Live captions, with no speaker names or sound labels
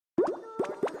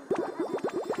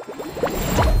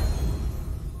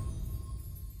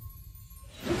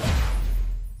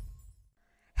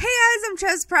I'm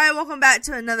ChezPride. Welcome back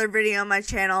to another video on my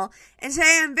channel. And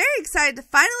today I'm very excited to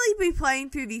finally be playing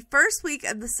through the first week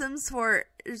of The Sims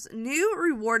 4's new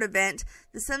reward event,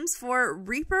 The Sims 4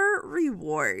 Reaper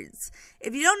Rewards.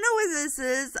 If you don't know what this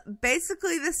is,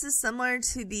 basically this is similar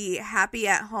to the Happy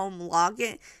at Home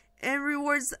login and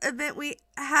rewards event we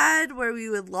had, where we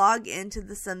would log into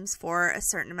The Sims 4 a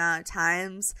certain amount of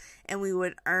times and we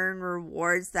would earn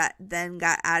rewards that then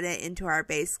got added into our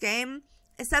base game.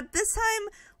 Except this time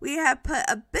we have put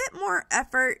a bit more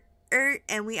effort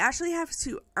and we actually have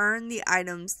to earn the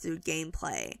items through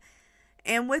gameplay.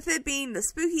 And with it being the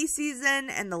spooky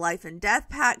season and the life and death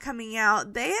pack coming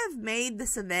out, they have made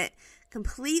this event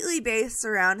completely based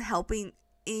around helping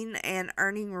and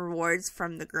earning rewards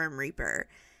from the Grim Reaper.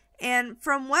 And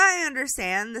from what I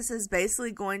understand, this is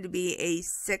basically going to be a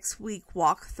 6-week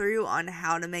walkthrough on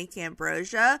how to make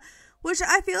ambrosia, which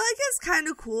I feel like is kind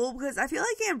of cool because I feel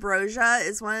like ambrosia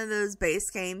is one of those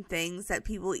base game things that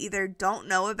people either don't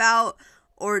know about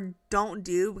or don't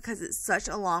do because it's such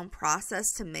a long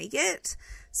process to make it.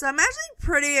 So I'm actually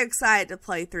pretty excited to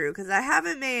play through because I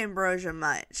haven't made ambrosia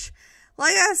much.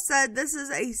 Like I said, this is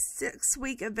a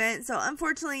 6-week event, so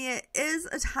unfortunately it is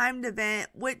a timed event,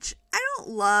 which I don't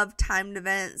love timed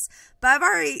events, but I've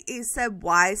already said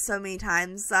why so many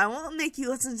times, so I won't make you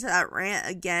listen to that rant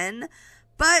again.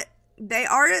 But they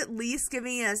are at least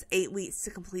giving us 8 weeks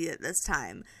to complete it this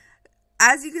time.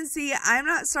 As you can see, I'm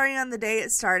not starting on the day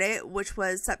it started, which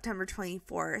was September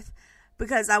 24th,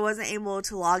 because I wasn't able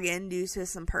to log in due to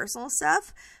some personal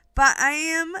stuff, but I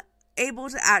am able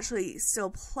to actually still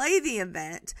play the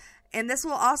event, and this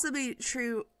will also be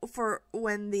true for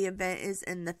when the event is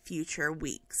in the future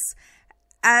weeks.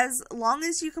 As long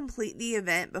as you complete the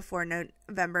event before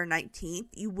November 19th,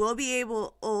 you will be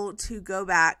able to go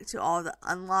back to all the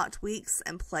unlocked weeks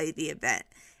and play the event.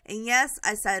 And yes,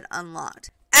 I said unlocked.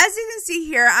 As you can see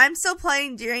here, I'm still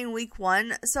playing during week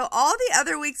 1, so all the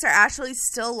other weeks are actually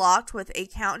still locked with a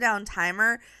countdown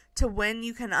timer to when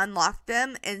you can unlock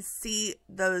them and see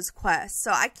those quests.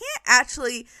 So I can't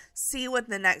actually see what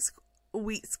the next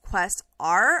week's quests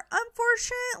are,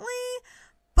 unfortunately,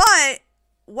 but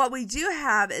what we do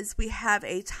have is we have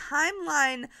a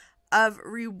timeline of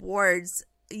rewards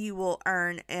you will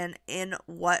earn and in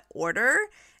what order.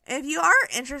 And if you are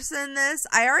interested in this,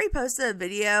 I already posted a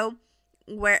video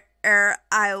where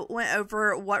I went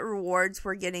over what rewards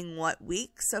we're getting what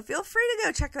week. So feel free to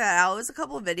go check that out. It was a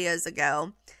couple of videos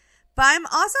ago. But I'm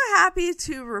also happy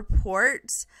to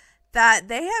report that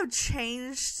they have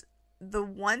changed the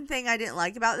one thing I didn't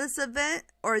like about this event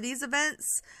or these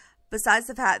events, besides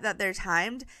the fact that they're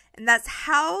timed, and that's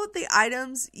how the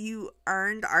items you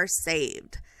earned are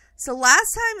saved. So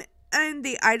last time,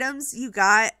 the items you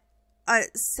got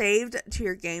saved to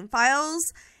your game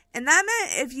files, and that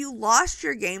meant if you lost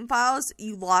your game files,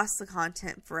 you lost the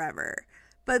content forever.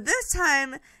 But this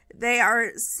time, they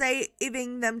are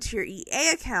saving them to your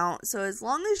EA account, so as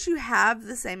long as you have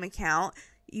the same account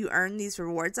you earn these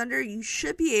rewards under, you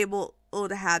should be able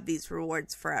to have these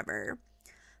rewards forever.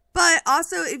 But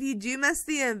also, if you do miss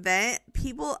the event,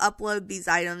 people upload these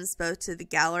items both to the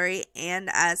gallery and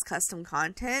as custom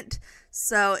content.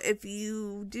 So if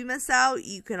you do miss out,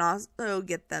 you can also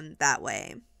get them that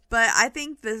way. But I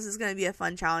think this is going to be a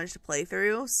fun challenge to play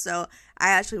through, so I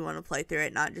actually want to play through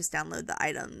it, not just download the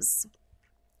items.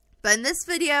 But in this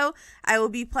video, I will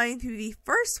be playing through the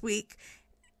first week,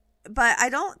 but I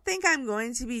don't think I'm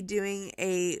going to be doing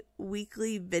a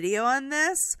weekly video on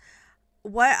this.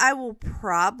 What I will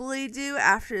probably do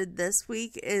after this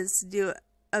week is do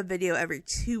a video every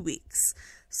 2 weeks.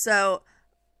 So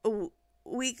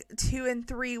week 2 and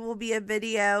 3 will be a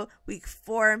video, week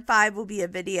 4 and 5 will be a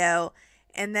video,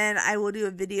 and then I will do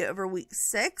a video over week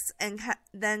 6 and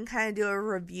then kind of do a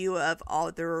review of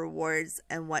all the rewards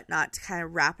and whatnot to kind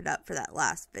of wrap it up for that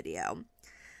last video.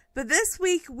 But this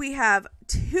week we have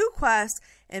 2 quests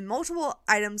and multiple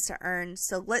items to earn,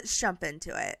 so let's jump into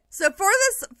it. So for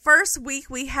this first week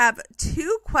we have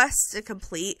 2 quests to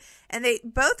complete, and they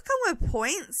both come with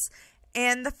points.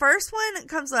 And the first one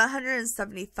comes with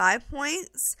 175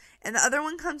 points, and the other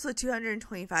one comes with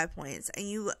 225 points. And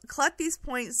you collect these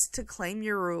points to claim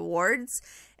your rewards.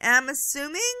 And I'm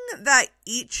assuming that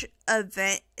each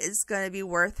event is going to be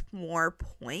worth more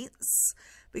points,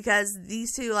 because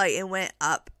these two, like, it went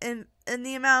up in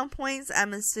the amount of points.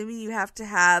 I'm assuming you have to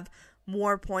have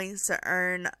more points to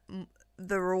earn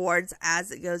the rewards as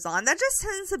it goes on. That just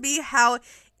tends to be how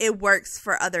it works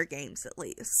for other games, at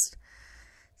least.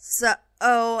 So,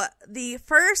 the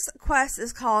first quest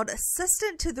is called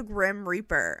Assistant to the Grim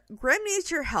Reaper. Grim needs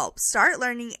your help. Start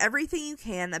learning everything you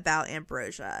can about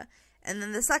ambrosia. And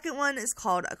then the second one is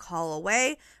called A Call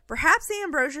Away. Perhaps the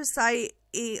Ambrosia site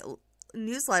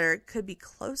newsletter could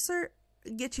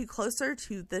get you closer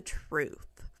to the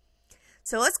truth.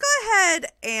 So let's go ahead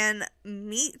and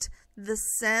meet the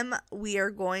sim we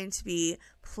are going to be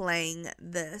playing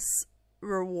this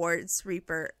Rewards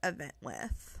Reaper event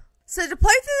with. So to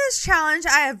play through this challenge,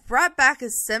 I have brought back a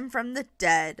sim from the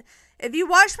dead. If you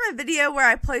watched my video where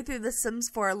I play through the Sims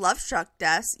 4 Love Struck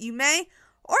Deaths, you may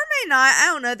or may not, I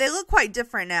don't know, they look quite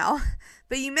different now,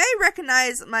 but you may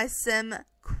recognize my sim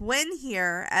Quinn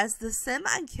here as the sim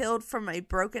I killed from a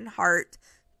broken heart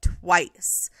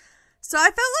twice. So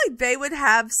I felt like they would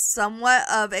have somewhat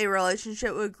of a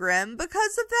relationship with Grimm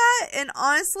because of that, and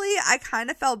honestly, I kind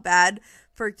of felt bad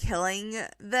for killing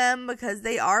them because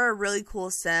they are a really cool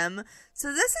sim.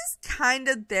 So this is kind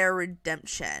of their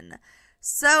redemption.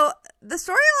 So the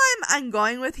storyline I'm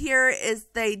going with here is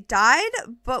they died,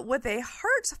 but with a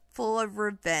heart full of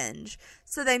revenge.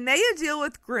 So they made a deal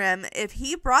with Grimm if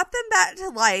he brought them back to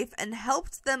life and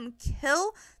helped them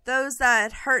kill those that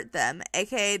had hurt them,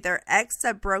 aka their ex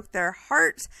that broke their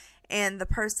heart and the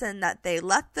person that they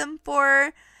left them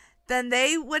for, then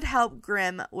they would help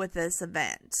Grimm with this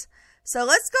event. So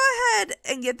let's go ahead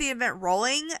and get the event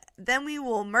rolling. Then we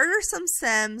will murder some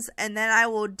Sims, and then I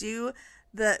will do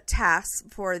the tasks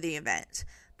for the event.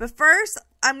 But first,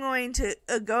 I'm going to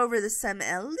go over the sim in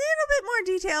a little bit more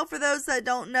detail for those that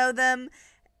don't know them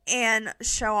and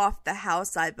show off the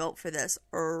house I built for this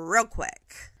real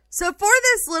quick. So for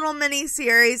this little mini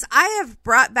series, I have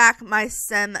brought back my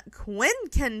sim Quinn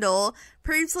Kindle,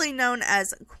 previously known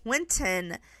as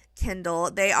Quentin Kindle.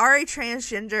 They are a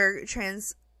transgender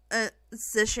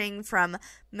transitioning from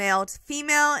male to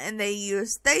female, and they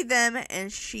use they, them,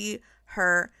 and she,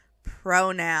 her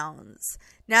pronouns.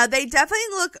 Now, they definitely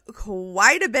look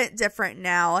quite a bit different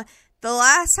now. The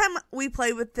last time we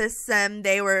played with this sim,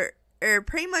 they were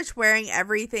pretty much wearing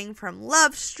everything from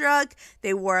Love Struck.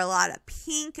 They wore a lot of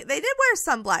pink. They did wear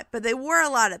some black, but they wore a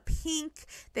lot of pink.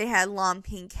 They had long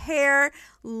pink hair,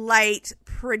 light,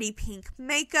 pretty pink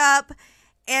makeup.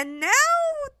 And now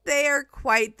they are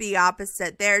quite the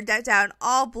opposite. They're decked out in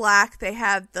all black. They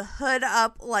have the hood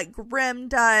up like Grimm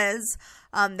does.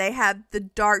 They have the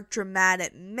dark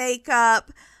dramatic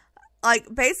makeup.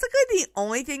 Like, basically the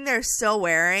only thing they're still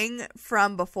wearing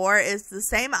from before is the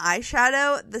same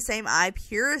eyeshadow, the same eye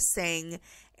piercing,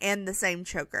 and the same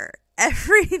choker.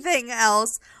 Everything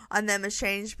else on them has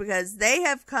changed because they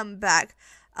have come back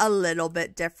a little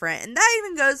bit different, and that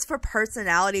even goes for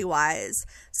personality wise.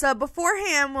 So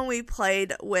beforehand, when we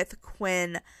played with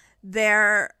Quinn,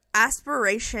 their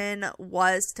aspiration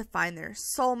was to find their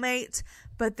soulmate,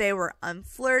 but they were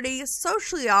unflirty,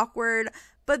 socially awkward,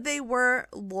 but they were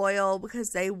loyal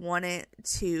because they wanted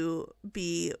to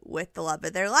be with the love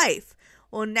of their life.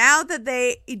 Well, now that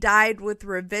they died with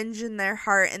revenge in their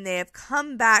heart and they have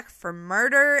come back for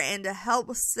murder and to help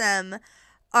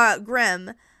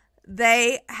Grimm,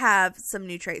 they have some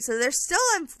new traits. So they're still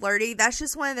unflirty. That's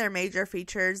just one of their major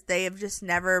features. They have just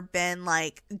never been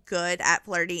like good at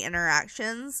flirty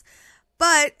interactions.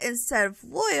 But instead of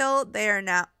loyal, they are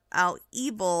now out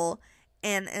evil,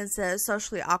 and instead of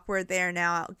socially awkward, they are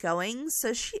now outgoing.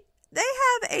 So they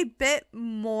have a bit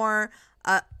more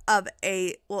of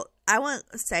a, well, I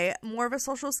wouldn't say more of a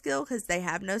social skill because they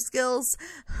have no skills,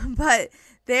 but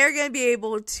they're going to be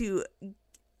able to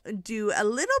do a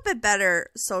little bit better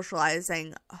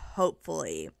socializing,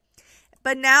 hopefully.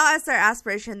 But now, as their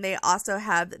aspiration, they also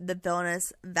have the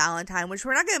villainous Valentine, which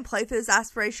we're not going to play through this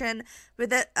aspiration, but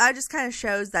that just kind of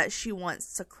shows that she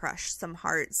wants to crush some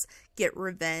hearts, get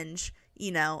revenge,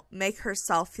 you know, make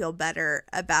herself feel better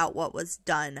about what was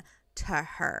done to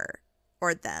her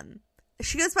or them.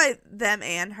 She goes by them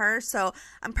and her, so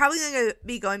I'm probably going to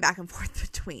be going back and forth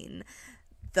between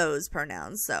those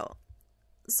pronouns, so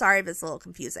sorry if it's a little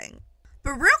confusing.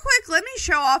 But real quick, let me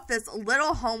show off this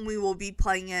little home we will be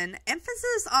playing in.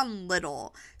 Emphasis on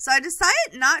little. So I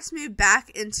decided not to move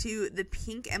back into the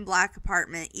pink and black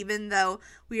apartment, even though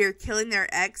we are killing their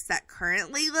ex that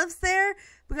currently lives there.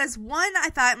 Because one, I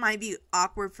thought it might be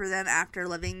awkward for them after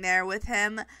living there with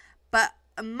him. But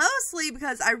mostly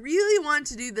because I really wanted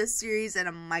to do this series in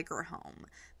a micro home.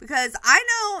 Because I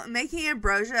know making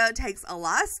ambrosia takes a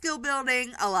lot of skill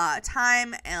building, a lot of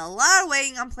time, and a lot of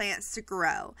waiting on plants to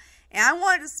grow. And I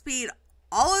wanted to speed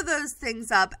all of those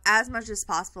things up as much as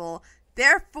possible.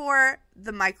 Therefore,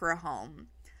 the micro home.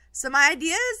 So my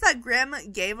idea is that Grimm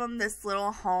gave them this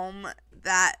little home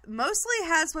that mostly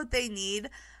has what they need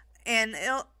and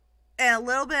a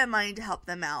little bit of money to help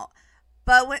them out.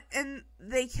 But when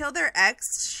they kill their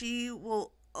ex, she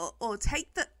will take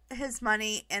his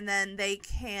money, and then they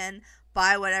can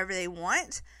buy whatever they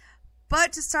want.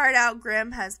 But to start out,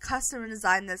 Grimm has custom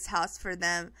designed this house for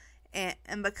them,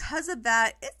 and because of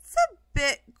that, it's a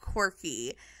bit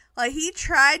quirky. Like, he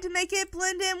tried to make it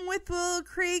blend in with Willow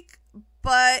Creek,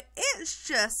 but it's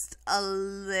just a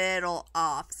little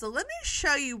off. So let me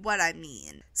show you what I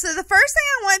mean. So the first thing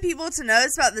I want people to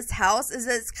notice about this house is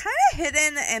that it's kind of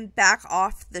hidden and back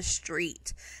off the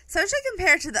street. Especially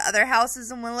compared to the other houses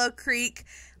in Willow Creek.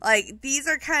 Like, these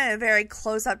are kind of very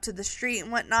close up to the street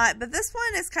and whatnot, but this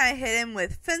one is kind of hidden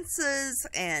with fences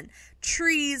and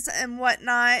trees and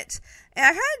whatnot. And I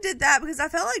kind of did that because I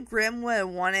felt like Grimm would have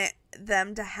wanted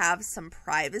them to have some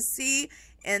privacy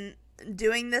in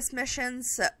doing this mission.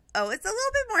 So, it's a little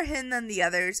bit more hidden than the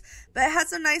others, but it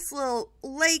has a nice little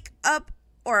lake up,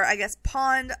 or I guess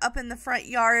pond up in the front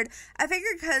yard. I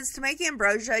figured because to make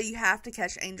ambrosia, you have to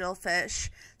catch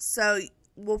angelfish, so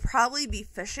we'll probably be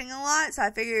fishing a lot. So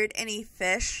I figured any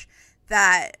fish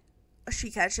that she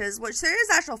catches, which there is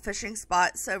actual fishing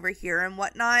spots over here and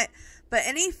whatnot, but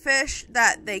any fish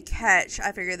that they catch,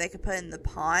 I figured they could put in the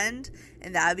pond,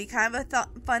 and that would be kind of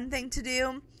a fun thing to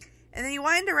do. And then you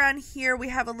wind around here, we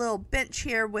have a little bench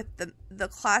here with the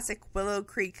classic Willow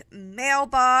Creek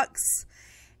mailbox.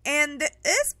 And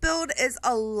this build is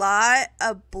a lot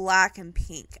of black and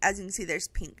pink. As you can see, there's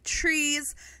pink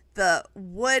trees. The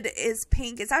wood is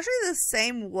pink. It's actually the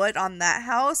same wood on that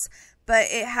house, but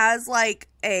it has like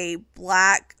a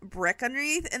black brick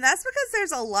underneath. And that's because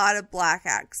there's a lot of black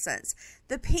accents.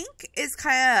 The pink is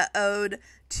kind of owed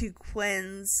to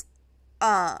Quinn's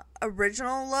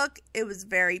original look. It was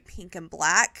very pink and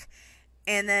black,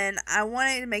 and then I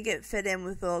wanted to make it fit in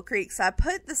with Willow Creek, so I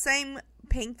put the same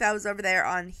pink that was over there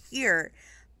on here.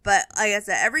 But like I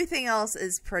said, everything else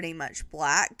is pretty much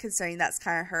black, considering that's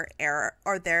kind of her error,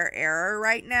 or their error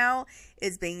right now,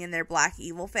 is being in their black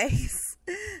evil face.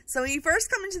 So when you first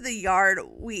come into the yard,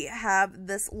 we have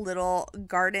this little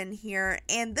garden here,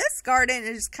 and this garden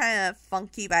is kind of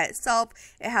funky by itself.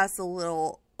 It has the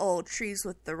little old trees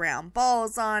with the round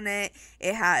balls on it.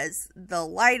 It has the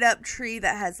light up tree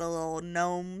that has a little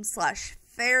gnome /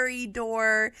 fairy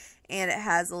door, and it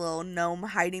has a little gnome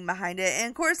hiding behind it. And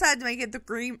of course I had to make it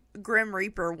the Grim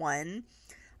Reaper one.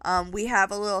 We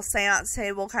have a little seance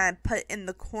table kind of put in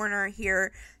the corner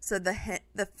here, so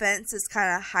the fence is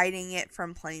kind of hiding it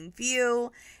from plain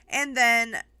view. And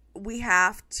then we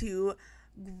have to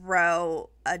grow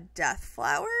a death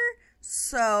flower.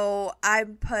 So I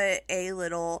put a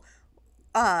little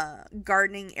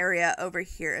gardening area over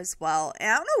here as well.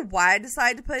 And I don't know why I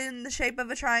decided to put it in the shape of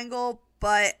a triangle,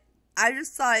 but I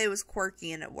just thought it was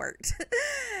quirky and it worked.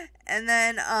 And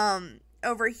then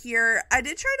over here, I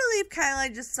did try to leave kind of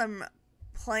like just some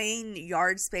plain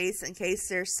yard space in case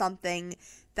there's something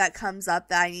that comes up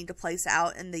that I need to place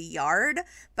out in the yard.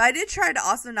 But I did try to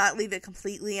also not leave it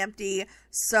completely empty.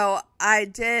 So I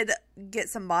did get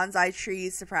some bonsai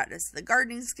trees to practice the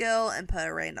gardening skill and put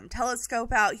a random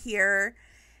telescope out here.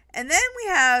 And then we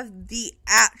have the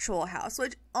actual house,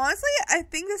 which honestly, I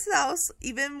think this house,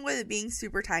 even with it being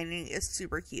super tiny, is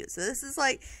super cute. So this is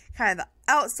like kind of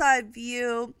the outside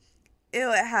view.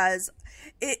 It has,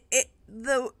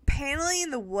 the paneling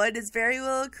in the wood is very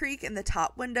Willow Creek, and the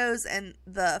top windows and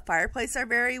the fireplace are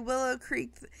very Willow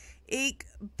Creek,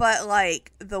 but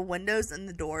like the windows and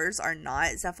the doors are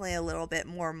not. It's definitely a little bit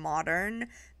more modern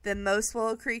than most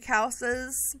Willow Creek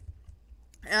houses.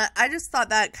 I just thought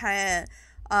that kind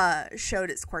of showed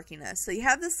its quirkiness. So you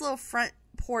have this little front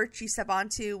porch you step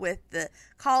onto with the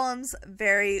columns,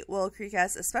 very Willow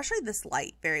Creek-esque, especially this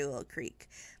light, very Willow Creek.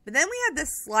 But then we have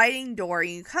this sliding door.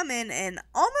 You come in and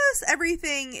almost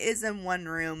everything is in one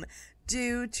room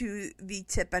due to the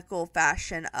typical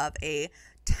fashion of a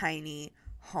tiny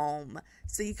home.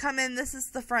 So you come in, this is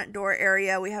the front door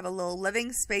area. We have a little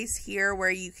living space here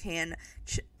where you can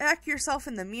check yourself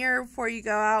in the mirror before you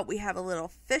go out. We have a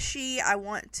little fishy. I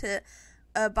want to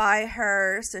buy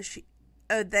her, so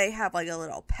they have like a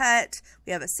little pet.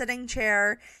 We have a sitting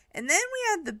chair, and then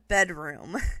we have the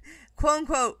bedroom, quote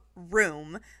unquote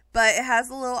room, but it has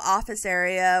a little office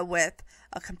area with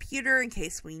a computer in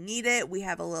case we need it. We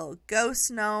have a little ghost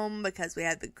gnome because we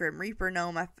had the Grim Reaper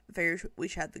gnome. I figured we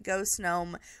should have the ghost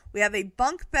gnome. We have a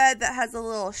bunk bed that has a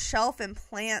little shelf and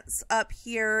plants up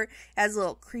here. It has a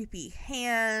little creepy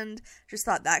hand. Just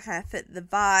thought that kind of fit the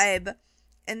vibe.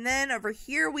 And then over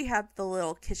here we have the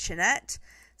little kitchenette.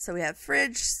 So we have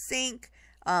fridge, sink.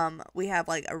 We have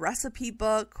like a recipe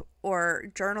book or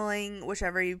journaling,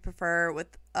 whichever you prefer,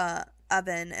 with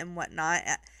oven and whatnot.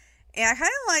 And I kind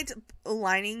of liked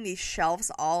lining these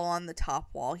shelves all on the top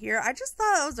wall here. I just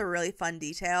thought it was a really fun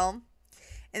detail.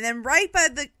 And then right by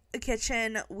the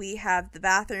kitchen, we have the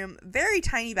bathroom, very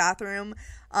tiny bathroom.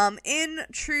 In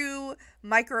true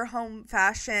micro home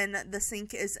fashion, the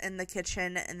sink is in the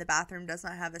kitchen and the bathroom does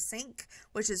not have a sink,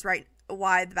 which is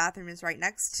why the bathroom is right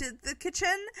next to the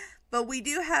kitchen. But we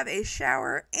do have a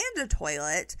shower and a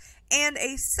toilet and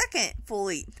a second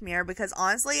full-length mirror, because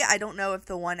honestly, I don't know if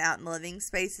the one out in the living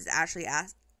space is actually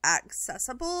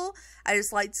accessible. I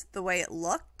just liked the way it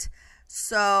looked.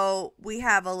 So we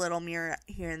have a little mirror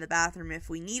here in the bathroom if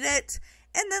we need it.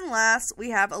 And then last, we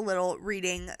have a little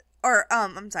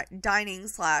dining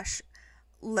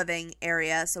 / living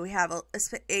area. So we have a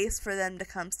space for them to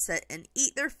come sit and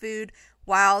eat their food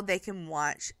while they can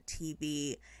watch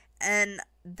TV. And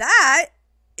that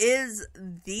is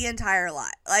the entire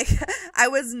lot. Like, I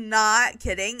was not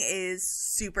kidding. It is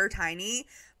super tiny,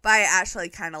 but I actually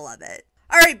kind of love it.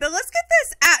 Alright, but let's get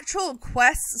this actual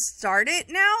quest started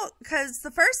now, because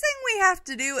the first thing we have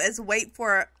to do is wait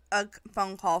for a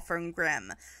phone call from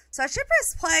Grim. So I should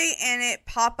press play and it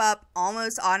pop up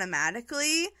almost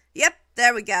automatically. Yep,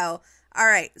 there we go.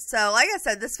 Alright, so like I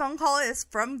said, this phone call is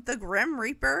from the Grim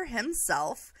Reaper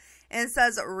himself. And it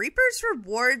says, Reaper's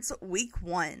Rewards Week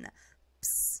 1.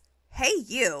 Psst. Hey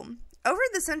you. Over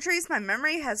the centuries, my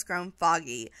memory has grown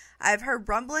foggy. I've heard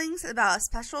rumblings about a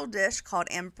special dish called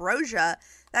ambrosia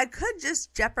that could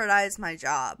just jeopardize my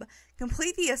job.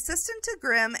 Complete the Assistant to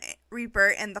Grim Reaper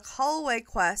and the Call Away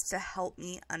quest to help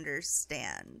me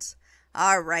understand.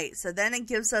 Alright, so then it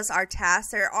gives us our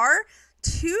tasks. There are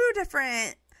 2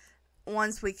 different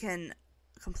ones we can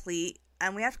complete,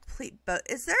 and we have to complete both.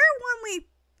 Is there one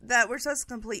that we're supposed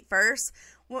to complete first?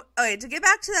 Well, okay, to get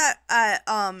back to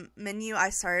that menu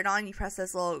I started on, you press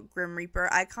this little Grim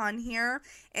Reaper icon here,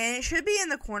 and it should be in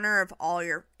the corner of all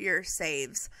your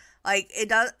saves. Like, it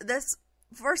does this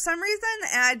for some reason,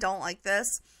 and I don't like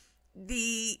this.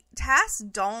 The tasks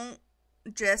don't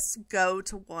just go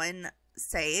to one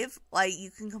save. Like,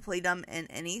 you can complete them in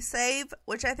any save,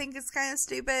 which I think is kind of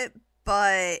stupid,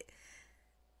 but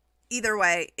either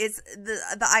way, it's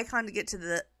the icon to get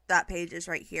to that page is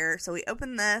right here. So we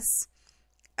open this.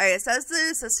 Alright, it says the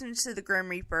Assistant to the Grim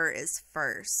Reaper is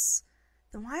first.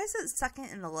 Then why is it second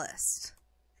in the list?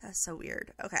 That's so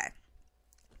weird. Okay.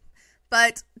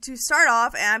 But to start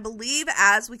off, and I believe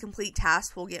as we complete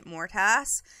tasks, we'll get more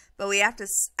tasks. But we have to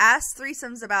ask 3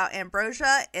 Sims about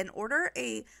ambrosia and order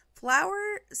a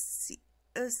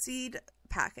seed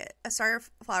packet. A starter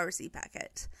flower seed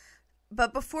packet.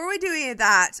 But before we do any of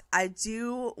that, I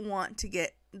do want to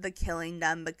get the killing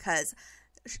done, because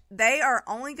they are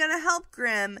only going to help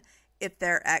Grim if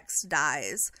their ex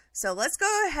dies. So let's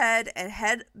go ahead and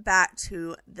head back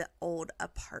to the old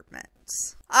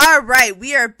apartment. Alright,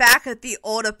 we are back at the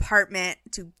old apartment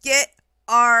to get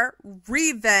our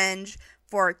revenge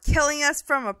for killing us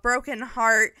from a broken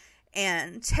heart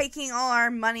and taking all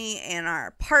our money and our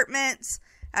apartments.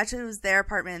 Actually, it was their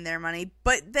apartment and their money,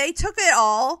 but they took it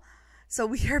all. So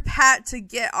we are back to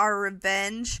get our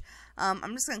revenge.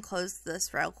 I'm just going to close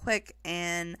this real quick,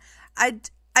 and I do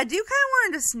kind of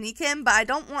want her to sneak in, but I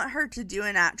don't want her to do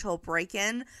an actual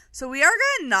break-in. So we are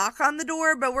going to knock on the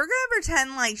door, but we're going to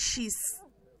pretend like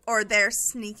they're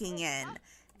sneaking in,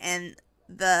 and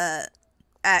the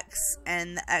ex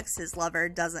and the ex's lover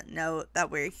doesn't know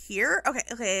that we're here.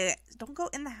 Okay, don't go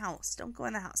in the house. Don't go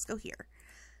in the house. Go here.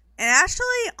 And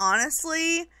actually,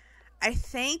 honestly, I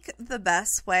think the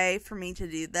best way for me to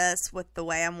do this with the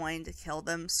way I'm wanting to kill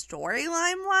them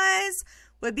storyline-wise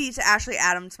would be to actually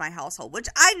add them to my household, which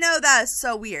I know that is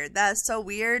so weird. That is so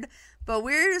weird, but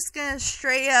we're just going to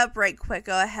straight up right quick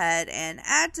go ahead and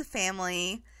add to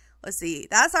family. Let's see.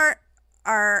 That's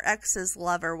our ex's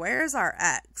lover. Where is our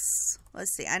ex?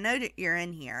 Let's see. I know that you're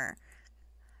in here.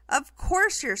 Of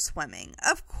course you're swimming.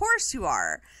 Of course you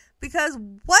are. Because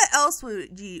what else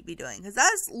would you be doing? Because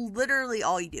that's literally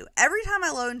all you do. Every time I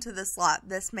load into this slot,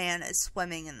 this man is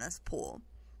swimming in this pool.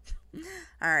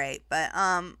 Alright, but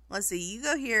let's see. You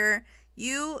go here.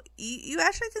 You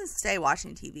actually can stay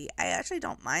watching TV. I actually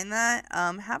don't mind that.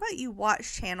 How about you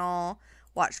watch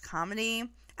comedy?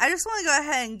 I just want to go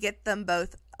ahead and get them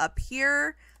both up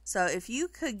here. So if you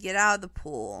could get out of the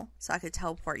pool so I could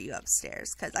teleport you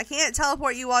upstairs. Because I can't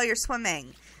teleport you while you're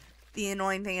swimming. The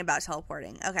annoying thing about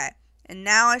teleporting. Okay. And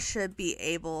now I should be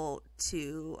able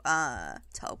to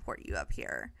teleport you up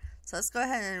here. So let's go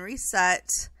ahead and reset.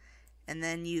 And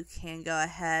then you can go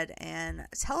ahead and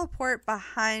teleport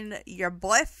behind your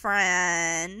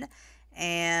boyfriend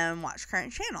and watch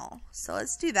current channel. So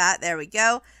let's do that. There we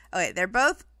go. Okay, they're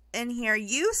both in here.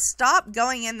 You stop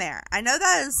going in there. I know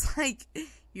that is like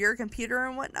your computer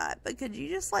and whatnot, but could you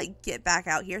just like get back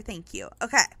out here? Thank you.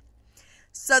 Okay.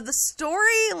 So the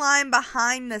storyline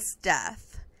behind this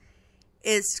death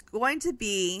is going to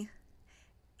be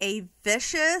a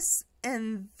vicious,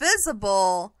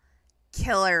 invisible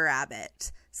killer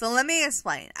rabbit. So let me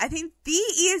explain. I think the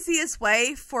easiest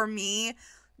way for me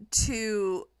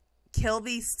to kill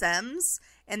these Sims,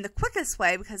 and the quickest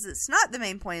way, because it's not the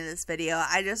main point of this video,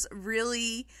 I just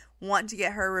really want to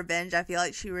get her revenge. I feel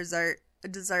like she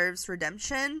deserves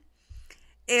redemption,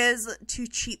 is to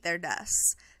cheat their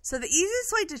deaths. So the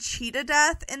easiest way to cheat a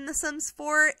death in The Sims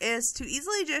 4 is to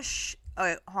easily just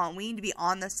okay, hold on, we need to be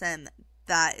on the Sim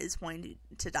that is going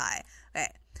to die. Okay.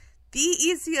 The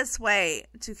easiest way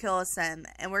to kill a Sim,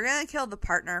 and we're going to kill the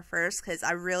partner first because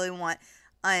I really want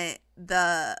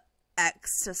the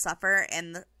X to suffer,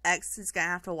 and the X is going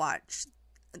to have to watch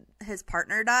his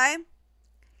partner die,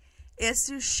 is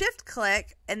to shift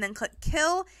click and then click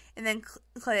kill and then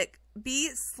click be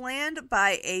slammed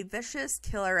by a vicious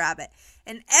killer rabbit.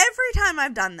 And every time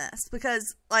I've done this,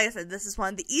 because like I said, this is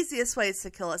one of the easiest ways to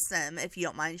kill a Sim if you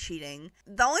don't mind cheating.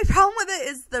 The only problem with it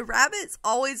is the rabbit's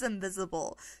always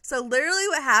invisible. So literally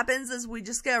what happens is we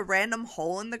just get a random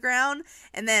hole in the ground,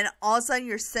 and then all of a sudden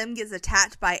your Sim gets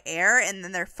attacked by air, and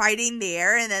then they're fighting the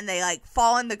air, and then they like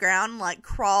fall in the ground and like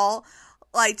crawl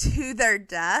like to their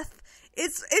death.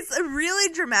 It's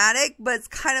really dramatic, but it's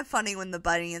kind of funny when the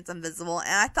bunny is invisible. And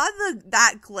I thought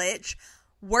that glitch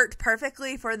worked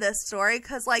perfectly for this story,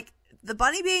 because like the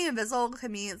bunny being invisible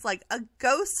can mean it's like a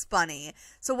ghost bunny.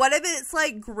 So what if it's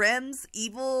like Grimm's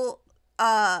evil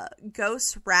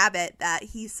ghost rabbit that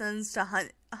he sends to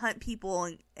hunt people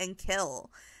and kill?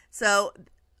 So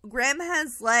Grimm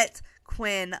has let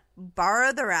Quinn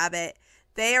borrow the rabbit.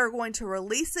 They are going to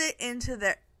release it into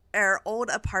their old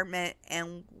apartment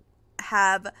and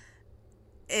have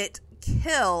it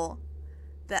kill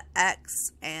the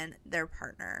X and their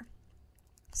partner.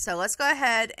 So let's go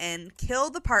ahead and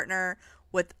kill the partner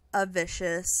with a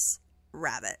vicious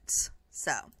rabbit.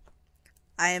 So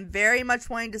I am very much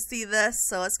wanting to see this.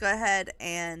 So let's go ahead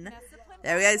and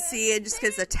there we go. See, it just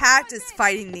gets attacked. It's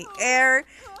fighting the air,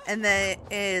 and then it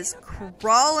is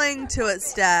crawling to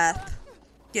its death,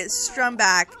 gets strung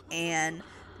back, and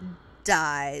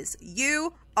dies.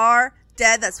 You are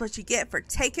dead. That's what you get for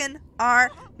taking our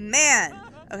man.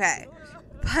 Okay,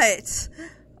 but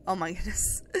oh my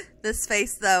goodness, this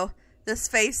face though,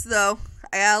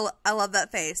 I love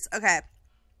that face. Okay,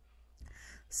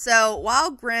 so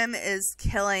while Grimm is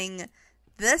killing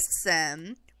this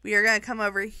Sim, we are gonna come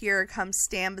over here, come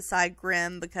stand beside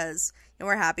Grimm, because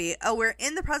we're happy. Oh, we're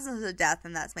in the presence of death,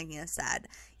 and that's making us sad.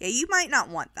 Yeah, you might not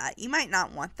want that. You might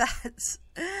not want that.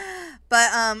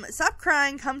 But stop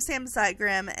crying, come stand beside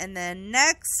Grimm, and then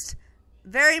next,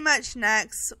 very much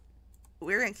next,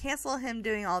 we're going to cancel him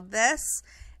doing all this,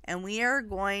 and we are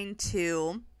going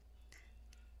to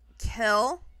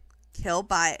kill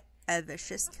by a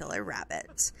vicious killer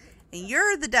rabbit. And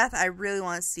you're the death I really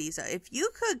want to see. So if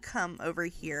you could come over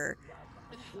here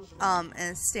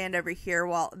and stand over here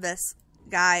while this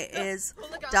guy is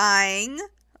dying.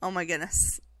 Oh my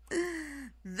goodness.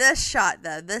 This shot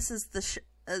though, this is the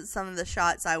some of the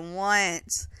shots I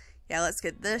want. Yeah, let's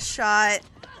get this shot.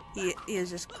 He is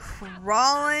just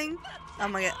crawling. Oh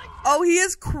my god. Oh, he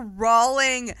is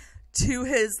crawling to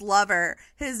his lover,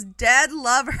 his dead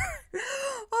lover.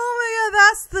 Oh my god,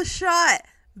 that's the shot.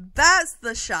 That's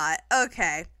the shot.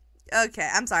 Okay. Okay,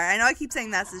 I'm sorry. I know I keep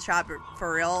saying that's the shot, but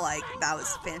for real, like, that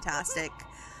was fantastic.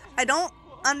 I don't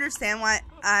understand why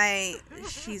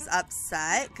she's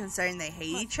upset, considering they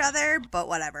hate each other, but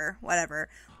whatever.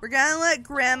 We're gonna let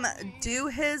Grimm do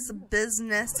his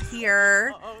business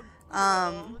here.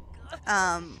 Can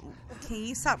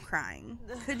you stop crying?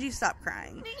 Could you stop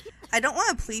crying? I don't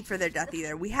want to plead for their death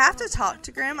either. We have to talk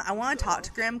to Grimm. I want to talk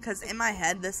to Grimm, because in my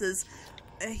head, this is...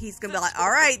 He's gonna be like,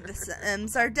 alright, the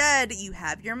Sims are dead. You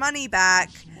have your money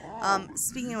back.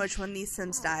 Speaking of which, when these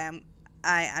Sims die,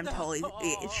 I'm totally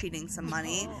cheating some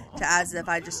money to as if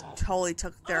I just totally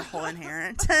took their whole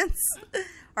inheritance.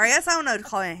 Or I guess I don't know to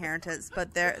call it inheritance,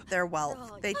 but their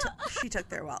wealth. She took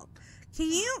their wealth.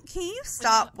 Can you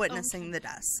stop witnessing the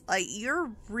deaths? Like, you're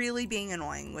really being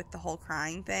annoying with the whole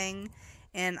crying thing,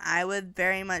 and I would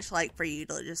very much like for you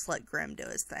to just let Grimm do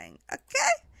his thing.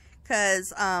 Okay?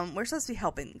 Because we're supposed to be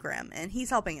helping Grimm, and he's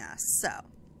helping us, so.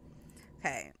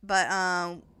 Okay, but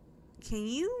can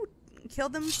you kill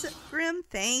them, Grimm?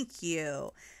 Thank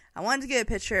you. I wanted to get a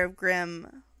picture of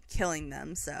Grimm killing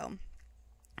them, so.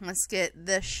 Let's get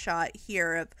this shot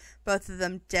here of both of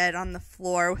them dead on the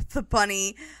floor with the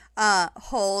bunny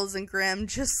holes, and Grimm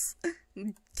just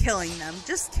killing them.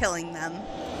 Just killing them.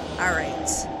 Alright.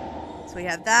 So we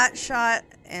have that shot,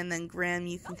 and then Grimm,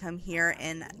 you can come here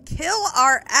and kill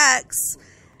our ex,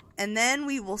 and then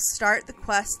we will start the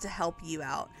quest to help you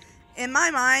out. in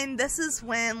my mind, this is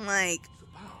when, like,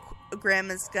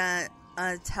 Grimm is gonna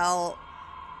tell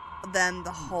them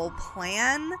the whole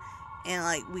plan, and,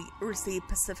 like, we receive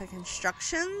specific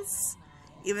instructions.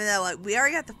 Even though, like, we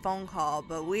already got the phone call,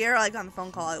 but we are, like, on the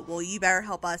phone call, like, well, you better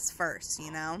help us first, you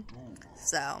know?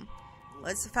 So,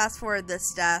 let's fast forward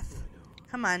this death.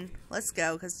 Come on, let's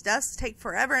go, because deaths take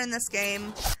forever in this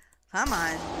game. Come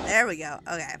on, there we go.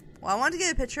 Okay, well, I wanted to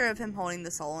get a picture of him holding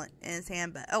the soul in his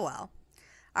hand, but oh well.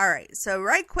 Alright, so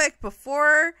right quick,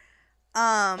 before,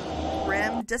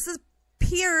 Grimm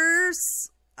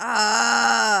disappears,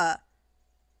 because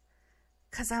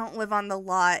I don't live on the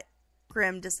lot,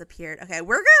 Grimm disappeared. Okay,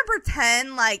 we're gonna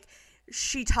pretend like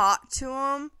she talked to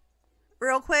him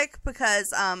real quick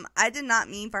because I did not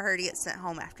mean for her to get sent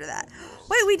home after that.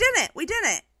 Wait, we didn't.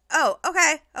 Oh,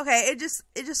 okay. It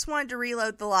just wanted to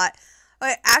reload the lot.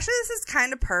 Okay, actually this is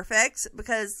kind of perfect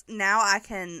because now I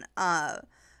can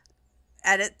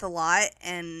edit the lot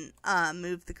and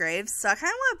move the graves. So I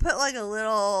kind of want to put like a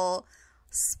little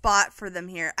spot for them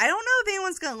here. I don't know if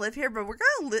anyone's gonna live here, but we're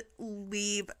gonna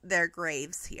leave their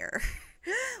graves here.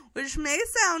 Which may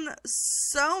sound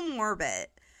so morbid,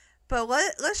 but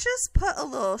let's just put a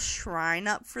little shrine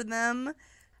up for them.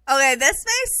 Okay, this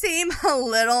may seem a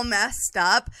little messed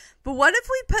up, but what if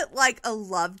we put like a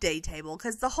love day table?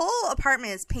 Because the whole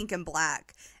apartment is pink and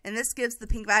black, and this gives the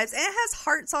pink vibes, and it has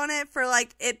hearts on it for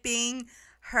like it being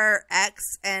her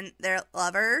ex and their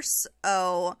lovers.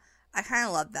 Oh, I kind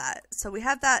of love that. So we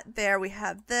have that there. We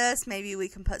have this. Maybe we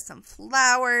can put some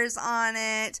flowers on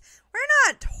it. We're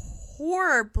not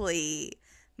horribly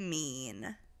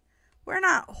mean.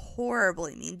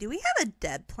 Do we have a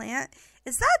dead plant?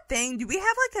 Is that thing? Do we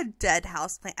have like a dead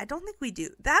house plant? I don't think we do.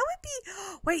 That would be...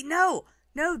 Wait, no.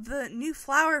 No, the new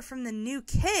flower from the new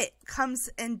kit comes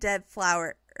in dead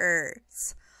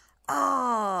flowers.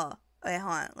 Oh... Okay,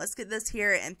 hold on. Let's get this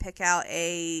here and pick out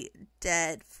a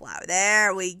dead flower.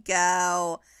 There we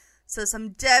go. So some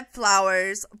dead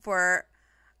flowers for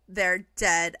their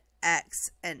dead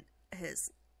ex and his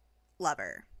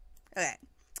lover. Okay.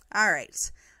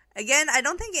 Alright. Again, I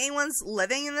don't think anyone's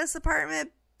living in this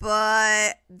apartment,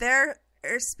 but their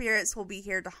spirits will be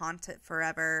here to haunt it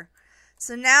forever.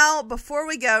 So now, before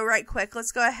we go, right quick,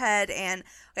 let's go ahead and...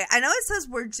 Okay, I know it says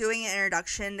we're doing an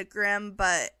introduction to Grimm,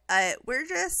 but we're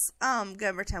just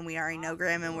gonna pretend we already know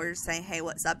Grimm, and we're just saying, hey,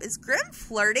 what's up? Is Grimm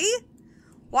flirty?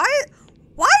 Why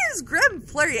is Grimm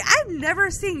flirty? I've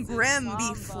never seen Grimm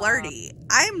be flirty.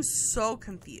 I'm so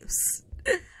confused.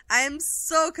 I am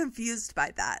so confused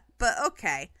by that. But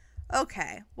okay.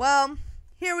 Okay, well,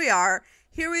 here we are.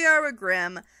 Here we are with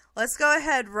Grimm. Let's go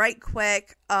ahead right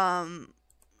quick,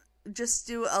 just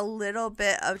do a little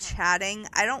bit of chatting.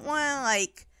 I don't want to,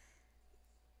 like,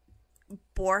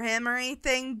 bore him or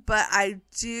anything, but I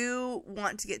do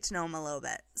want to get to know him a little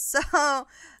bit. So,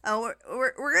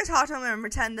 we're going to talk to him and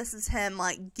pretend this is him,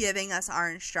 like, giving us our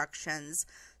instructions.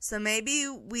 So maybe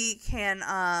we can,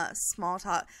 small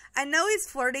talk. I know he's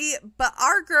flirty, but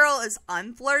our girl is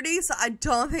unflirty, so I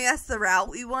don't think that's the route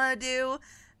we want to do.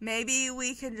 Maybe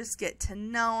we can just get to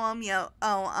know him, you know,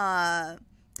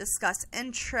 discuss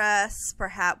interests.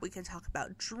 Perhaps we can talk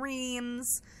about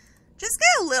dreams. Just get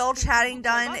a little chatting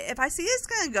done. If I see it's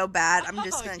gonna go bad, I'm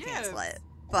just gonna cancel it.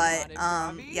 But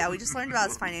yeah, we just learned about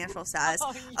his financial status.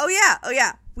 Oh yeah.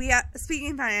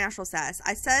 Speaking of financial status,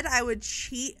 I said I would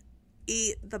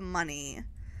eat the money.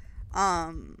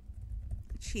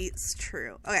 Cheats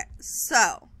true. Okay,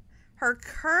 so her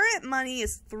current money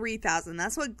is $3,000.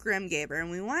 That's what Grimm gave her, and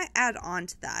we want to add on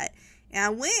to that. And I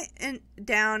went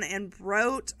down and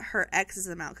wrote her ex's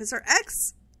amount, because her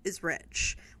ex is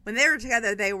rich. When they were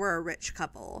together, they were a rich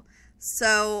couple.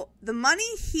 So the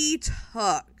money he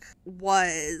took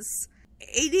was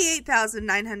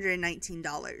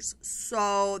 $88,919.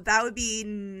 So that would be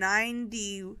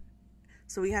 90.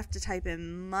 So we have to type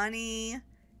in money,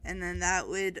 and then that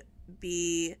would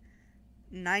be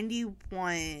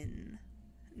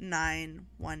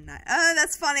 91,919. Oh,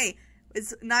 that's funny.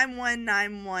 It's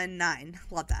 91919.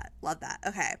 Love that. Love that.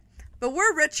 Okay. But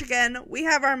we're rich again. We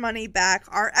have our money back.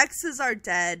 Our exes are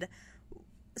dead.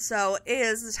 So it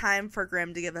is the time for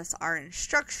Grimm to give us our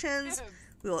instructions.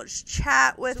 We will just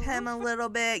chat with him a little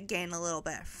bit, gain a little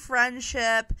bit of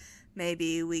friendship.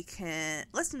 Maybe we can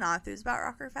listen to authors about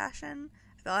rocker fashion.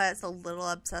 I feel like that's a little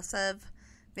obsessive.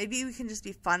 Maybe we can just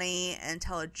be funny and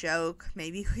tell a joke.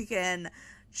 Maybe we can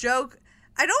joke.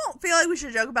 I don't feel like we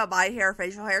should joke about body hair or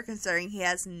facial hair, considering he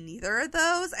has neither of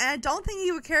those, and I don't think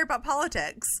he would care about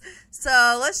politics.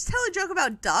 So let's tell a joke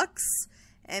about ducks,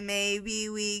 and maybe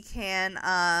we can,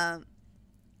 yeah,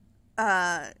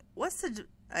 we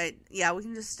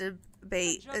can just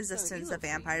bait resistance of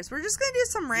vampires. We're just going to do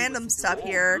some random stuff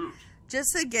here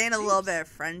just to gain a little bit of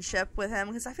friendship with him,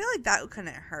 because I feel like that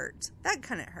couldn't hurt. That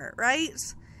couldn't hurt, right?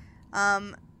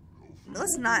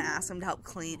 Let's not ask him to help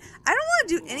clean. I don't want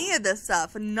to do any of this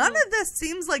stuff. None of this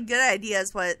seems like good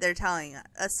ideas what they're telling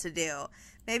us to do.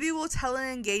 Maybe we'll tell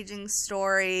an engaging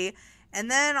story. And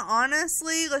then,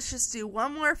 honestly, let's just do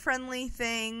one more friendly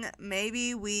thing.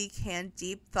 Maybe we can,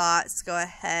 deep thoughts, go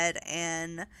ahead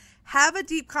and have a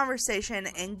deep conversation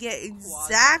and get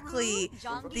exactly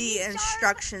the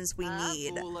instructions we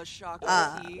need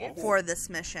for this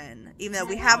mission. Even though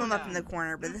we have them up in the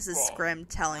corner, but this is Scrim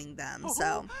telling them.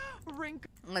 So,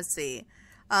 let's see.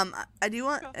 I do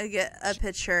want to get a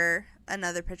picture,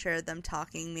 another picture of them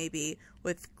talking, maybe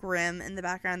with Grim in the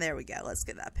background. There we go. Let's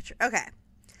get that picture. Okay.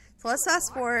 So let's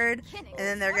fast forward, and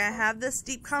then they're going to have this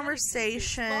deep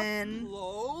conversation.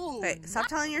 Wait, stop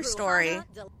telling your story.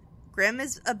 Grim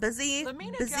is a busy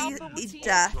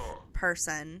deaf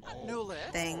person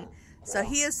thing. So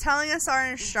he is telling us our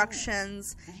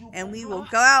instructions, and we will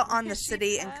go out on the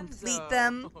city and complete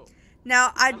them.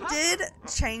 Now, I did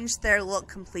change their look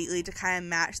completely to kind of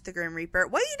match the Grim Reaper.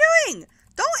 What are you doing?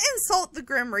 Don't insult the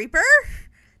Grim Reaper.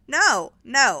 No.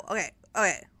 Okay.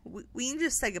 We can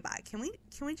just say goodbye. Can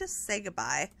we just say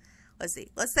goodbye? Let's see.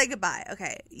 Let's say goodbye.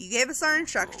 Okay. You gave us our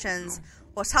instructions.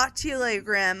 We'll talk to you later,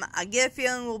 Grim. I get a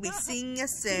feeling we'll be seeing you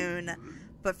soon.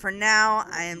 But for now,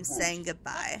 I am saying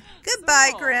goodbye.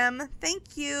 Goodbye, Grim.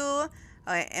 Thank you.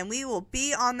 Okay, and we will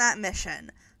be on that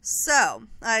mission. So,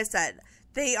 like I said,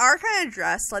 they are kind of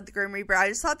dressed like the Grim Reaper. I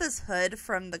just thought this hood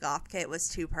from the Goth Kit was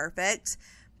too perfect.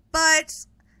 But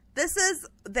this is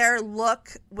their look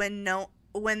when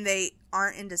they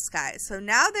aren't in disguise. So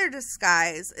now their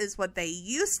disguise is what they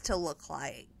used to look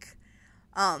like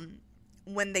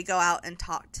when they go out and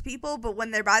talk to people. But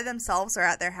when they're by themselves or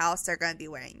at their house, they're going to be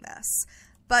wearing this.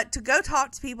 But to go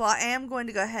talk to people, I am going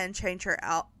to go ahead and change their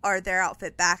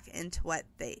outfit back into what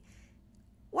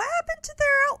happened to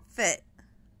their outfit?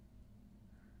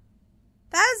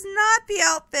 That is not the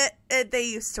outfit they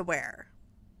used to wear.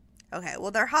 Okay,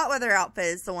 well, their hot weather outfit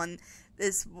is the one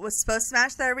was supposed to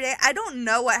match their everyday. I don't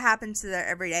know what happened to their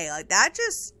everyday. Like, that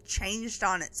just changed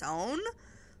on its own.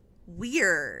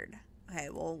 Weird. Okay,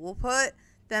 well, we'll put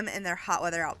them in their hot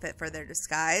weather outfit for their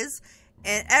disguise.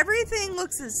 And everything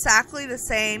looks exactly the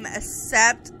same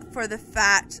except for the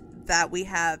fact that we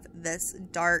have this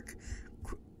dark,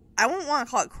 I won't want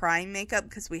to call it crime makeup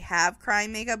because we have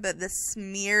crime makeup, but this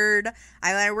smeared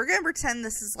eyeliner. We're going to pretend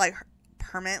this is like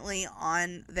permanently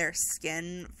on their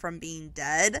skin from being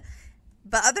dead.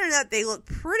 But other than that, they look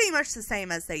pretty much the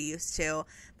same as they used to.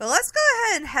 But let's go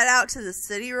ahead and head out to the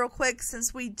city real quick,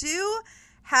 since we do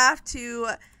have to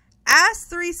ask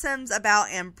 3 Sims about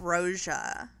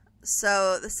Ambrosia.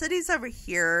 So the city's over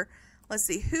here. Let's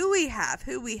see who we have.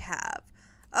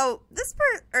 Oh, this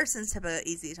person's typically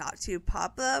easy to talk to.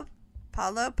 Paulo.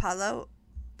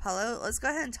 Let's go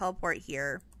ahead and teleport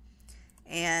here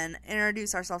and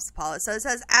introduce ourselves to Paulo. So it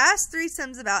says, ask 3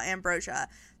 Sims about Ambrosia.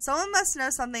 Someone must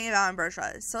know something about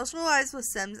Ambrosia. Socialize with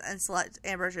Sims and select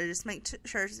Ambrosia. Just make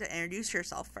sure to introduce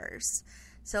yourself first.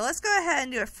 So let's go ahead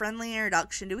and do a friendly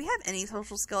introduction. Do we have any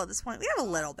social skill at this point? We have a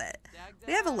little bit.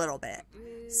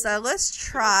 So let's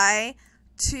try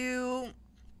to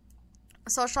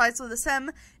socialize with a Sim.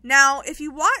 Now, if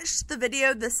you watched the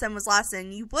video this Sim was last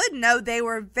in, you would know they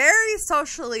were very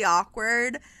socially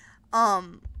awkward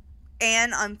and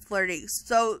unflirty.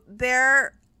 So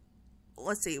their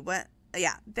likes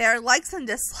and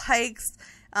dislikes,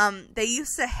 they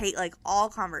used to hate like all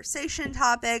conversation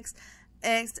topics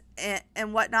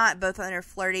and whatnot, both under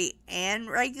flirty and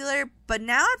regular. But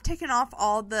now I've taken off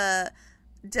all the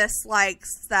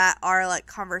dislikes that are like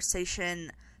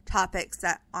conversation topics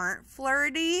that aren't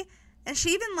flirty, and she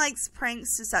even likes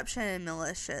pranks, deception, and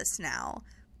malicious now.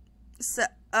 So,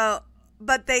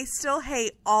 but they still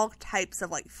hate all types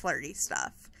of like flirty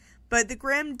stuff. But the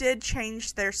Grimm did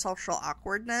change their social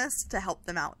awkwardness to help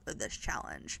them out with this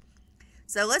challenge.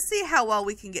 So let's see how well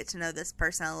we can get to know this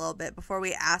person a little bit before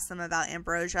we ask them about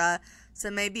Ambrosia. So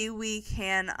maybe we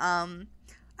can,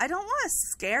 I don't want to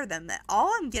scare them.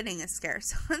 All I'm getting is scared.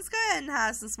 So let's go ahead and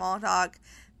have some small talk.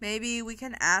 Maybe we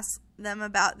can ask them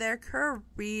about their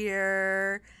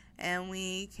career, and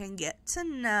we can get to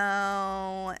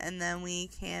know, and then we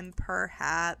can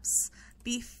perhaps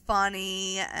be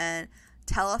funny and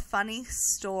tell a funny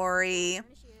story.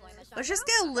 Let's just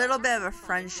get a little bit of a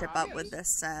friendship up with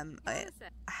this Sim.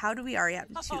 How do we already have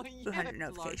 200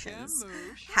 notifications?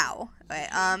 How?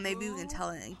 Maybe we can tell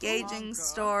an engaging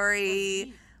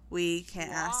story. We can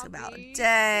ask about a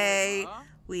day.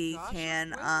 We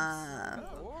can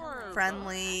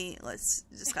friendly. Let's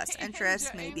discuss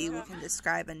interests. Maybe we can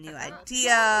describe a new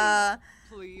idea.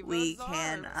 We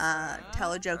can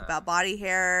tell a joke about body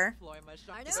hair.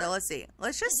 So let's see.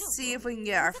 Let's just see if we can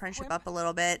get our friendship up a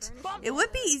little bit. It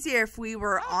would be easier if we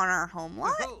were on our home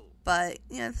lot, but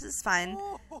you know, this is fine.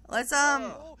 Let's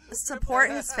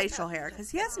support his facial hair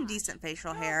because he has some decent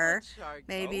facial hair.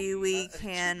 Maybe we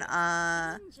can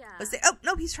let's see. Oh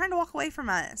no, he's trying to walk away from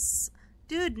us.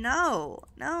 Dude, no,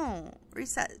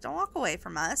 reset. Don't walk away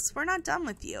from us. We're not done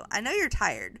with you. I know you're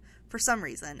tired. For some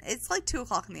reason. It's like 2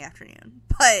 o'clock in the afternoon.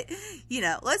 But, you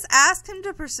know, let's ask him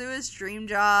to pursue his dream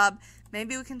job.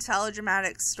 Maybe we can tell a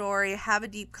dramatic story, have a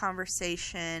deep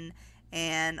conversation,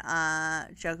 and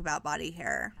joke about body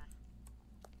hair.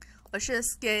 Let's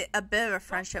just get a bit of a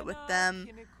friendship with them.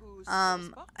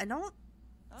 I don't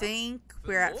think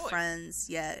we're at friends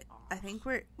yet. I think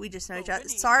we just know each other.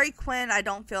 Sorry, Quinn. I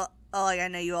don't feel like I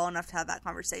know you well enough to have that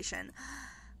conversation.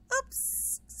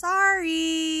 Oops.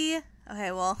 Sorry.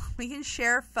 Okay, well, we can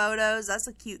share photos. That's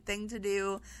a cute thing to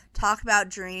do. Talk about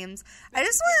dreams. I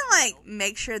just want to, like,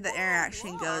 make sure the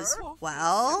interaction goes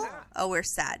well. Oh, we're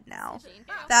sad now.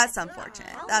 That's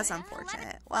unfortunate. That's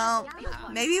unfortunate. Well,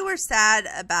 maybe we're sad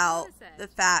about the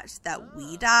fact that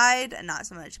we died and not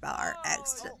so much about our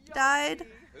ex died.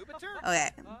 Okay,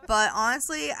 but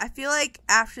honestly, I feel like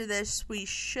after this, we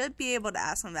should be able to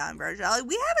ask him about Ambrosia. Like,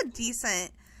 we have a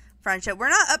decent friendship. We're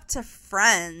not up to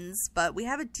friends, but we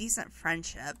have a decent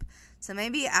friendship. So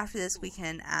maybe after this we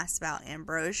can ask about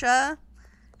Ambrosia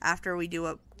after we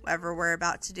do whatever we're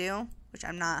about to do, which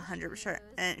I'm not 100%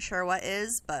 sure what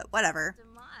is, but whatever.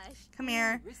 Come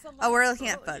here. Oh, we're looking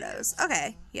at photos.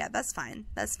 Okay, yeah, that's fine.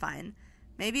 That's fine.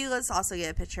 Maybe let's also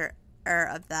get a picture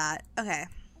of that. Okay.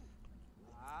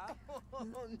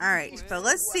 Alright, but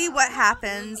let's see what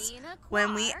happens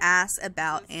when we ask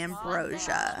about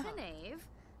Ambrosia.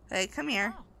 Hey, come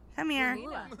here. Come here.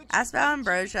 Ask about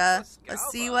Ambrosia.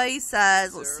 Let's see what he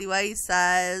says. Let's see what he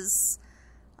says.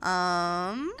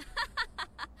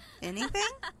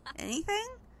 Anything? Anything?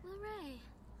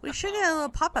 We should get a little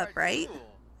pop-up, right?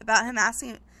 About him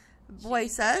asking what he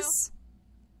says.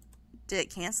 Did it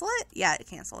cancel it? Yeah, it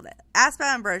canceled it. Ask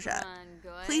about Ambrosia.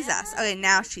 Please ask. Okay,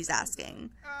 now she's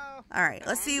asking. Alright,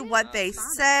 let's see what they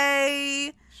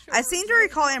say. I seem to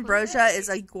recall Ambrosia is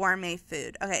a gourmet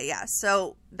food. Okay, yeah,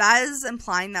 so that is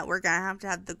implying that we're going to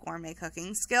have the gourmet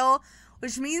cooking skill,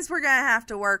 which means we're going to have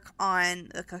to work on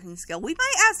the cooking skill. We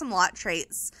might add some lot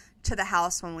traits to the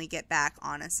house when we get back,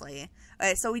 honestly.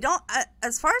 Okay, so we don't,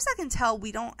 as far as I can tell,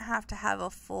 we don't have to have a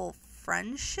full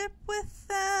friendship with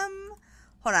them.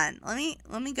 Hold on, let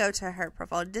me go to her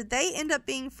profile. Did they end up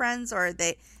being friends, or are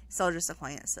they still just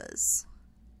acquaintances?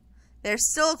 They're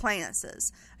still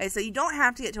acquaintances. Okay, so you don't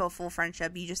have to get to a full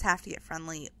friendship. You just have to get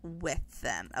friendly with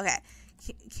them. Okay.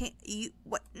 Can't you...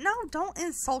 What? No, don't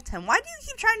insult him. Why do you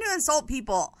keep trying to insult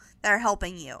people that are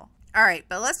helping you? Alright,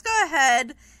 but let's go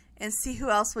ahead and see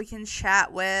who else we can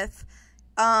chat with.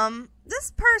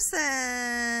 This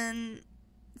person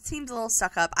seems a little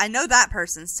stuck up. I know that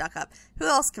person's stuck up. Who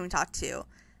else can we talk to?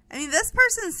 I mean, this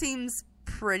person seems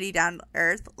pretty down to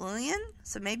earth. Lillian?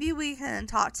 So maybe we can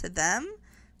talk to them.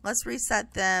 Let's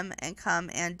reset them and come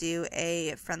and do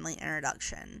a friendly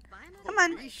introduction. Come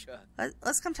on.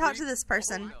 Let's come talk to this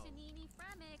person.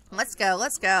 Let's go.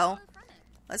 Let's go.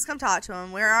 Let's come talk to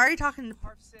him. We're already talking to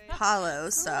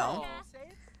Paulo, so.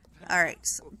 Alright,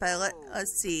 but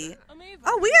let's see.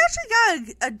 Oh, we actually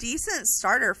got a decent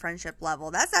starter friendship level.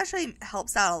 That actually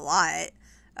helps out a lot.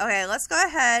 Okay, let's go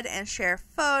ahead and share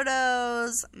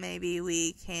photos. Maybe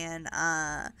we can,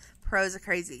 pros a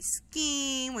crazy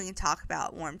scheme. We can talk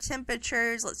about warm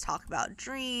temperatures. Let's talk about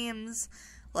dreams.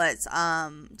 Let's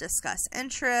discuss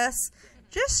interests.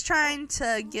 Just trying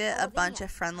to get a bunch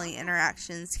of friendly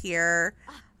interactions here.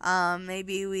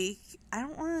 Maybe I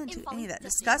don't want to do any of that.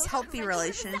 Discuss healthy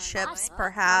relationships,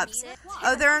 perhaps.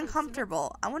 Oh, they're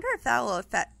uncomfortable. I wonder if that will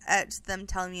affect them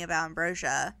telling me about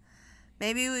Ambrosia.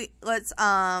 Maybe let's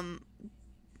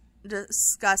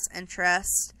discuss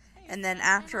interest. And then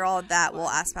after all of that, we'll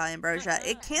ask about Ambrosia.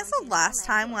 It canceled last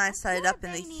time when I set it up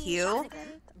in the queue.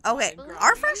 Okay,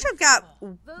 our friendship got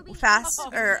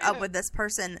faster up with this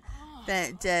person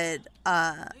than it did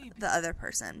the other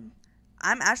person.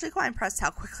 I'm actually quite impressed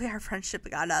how quickly our friendship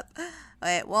got up.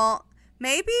 Okay, well,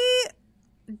 maybe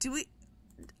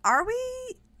are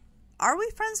we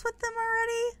friends with them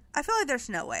already? I feel like there's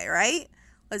no way, right?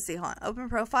 Let's see, hold on. Open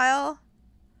profile.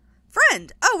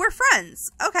 Friend. Oh, we're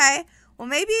friends. Okay. Well,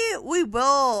 maybe we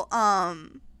will, how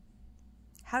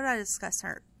did I discuss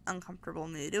her uncomfortable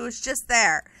mood? It was just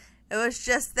there. It was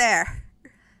just there.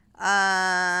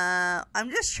 I'm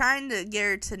just trying to get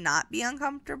her to not be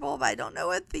uncomfortable, but I don't know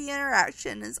what the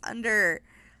interaction is under.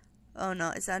 Oh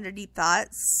no, it's under deep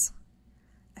thoughts.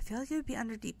 I feel like it would be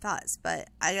under deep thoughts, but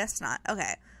I guess not.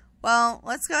 Okay, well,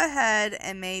 let's go ahead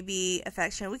and maybe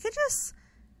affection. We could just,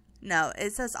 no,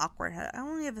 it says awkward hug. I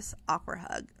want to give us awkward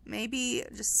hug. Maybe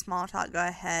just small talk. Go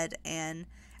ahead and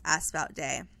ask about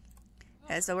day.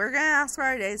 Okay, so we're going to ask for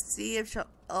our day, see if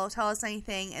she'll tell us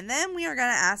anything, and then we are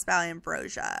going to ask about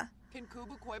ambrosia.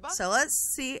 So let's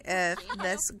see if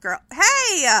this girl,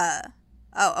 hey!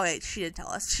 Oh, wait, she did tell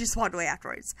us. She just walked away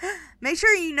afterwards. Make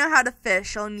sure you know how to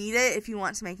fish. You'll need it if you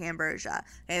want to make ambrosia.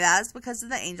 Okay, that's because of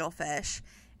the angelfish.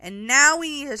 And now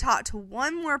we need to talk to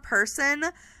one more person.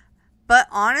 But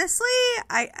honestly,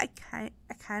 I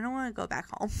kind of want to go back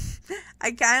home.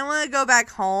 I kind of want to go back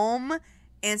home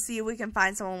and see if we can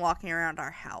find someone walking around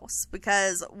our house.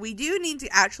 Because we do need to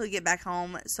actually get back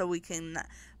home so we can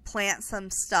plant some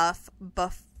stuff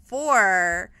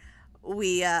before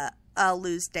we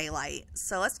lose daylight.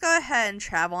 So let's go ahead and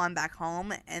travel on back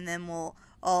home, and then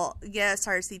I'll get a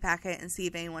starter seed packet and see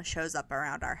if anyone shows up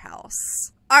around our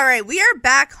house. Alright, we are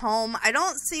back home. I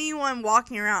don't see anyone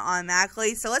walking around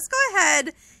automatically, so let's go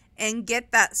ahead and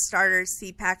get that starter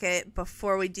seed packet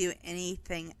before we do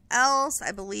anything else.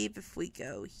 I believe if we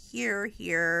go here,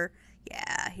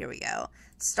 yeah, here we go.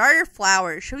 Starter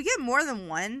flowers. Should we get more than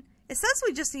one? It says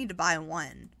we just need to buy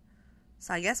one.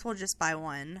 So I guess we'll just buy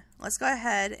one. Let's go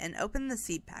ahead and open the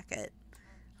seed packet.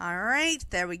 Alright,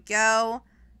 there we go.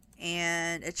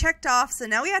 And it checked off. So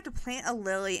now we have to plant a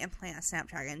lily and plant a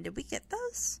snapdragon. Did we get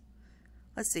those?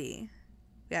 Let's see.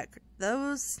 We got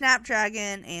those,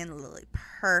 snapdragon and lily.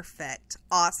 Perfect.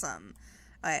 Awesome.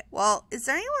 Alright, well, is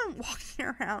there anyone walking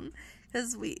around?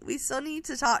 Because we still need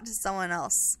to talk to someone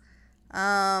else.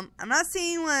 I'm not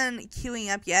seeing anyone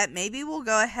queuing up yet. Maybe we'll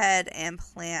go ahead and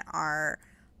plant our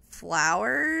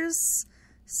flowers.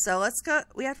 So let's go.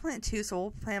 We have to plant two, so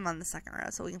we'll plant them on the second row.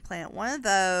 So we can plant one of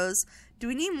those. Do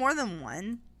we need more than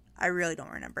one? I really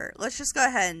don't remember. Let's just go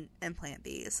ahead and plant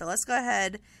these. So let's go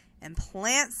ahead and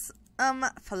plant some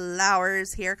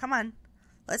flowers here. Come on.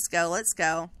 Let's go. Let's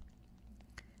go.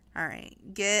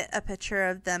 Alright. Get a picture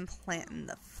of them planting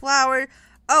the flower.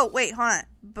 Oh, wait. Hold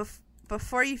on.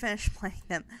 Before you finish planting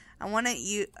them, I want to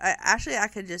use, actually I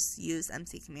could just use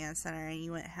MC Command Center and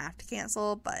you wouldn't have to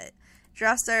cancel, but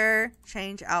dresser,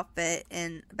 change outfit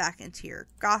and back into your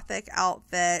gothic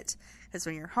outfit, because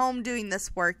when you're home doing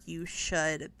this work, you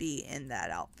should be in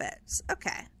that outfit.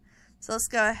 Okay, so let's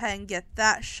go ahead and get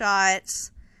that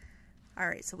shot.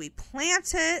 Alright, so we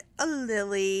planted a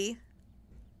lily.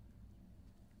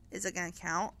 Is it going to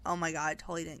count? Oh my god, it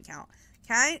totally didn't count.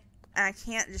 Can I? And I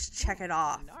can't just check it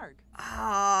off.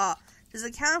 Does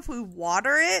it count if we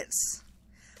water it?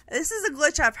 This is a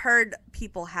glitch I've heard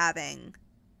people having.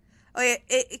 Oh yeah,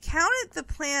 it counted the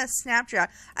plant of snapdragon.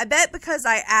 I bet because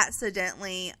I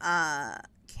accidentally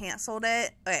canceled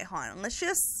it. Okay, hold on. Let's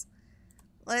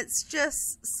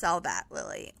just sell that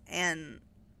lily and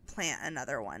plant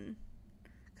another one.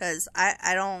 Because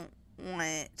I don't want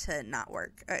it to not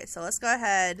work. Okay, so let's go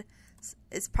ahead.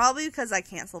 It's probably because I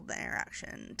canceled the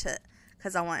interaction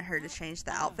because I want her to change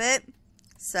the outfit.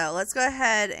 So let's go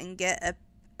ahead and get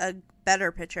a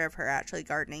better picture of her actually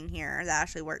gardening here. That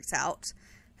actually works out.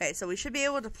 Okay, so we should be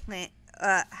able to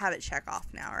have it check off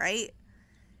now, right?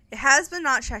 It has been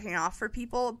not checking off for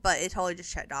people, but it totally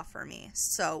just checked off for me.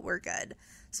 So we're good.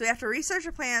 So we have to research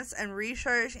the plants and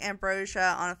research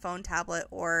ambrosia on a phone, tablet,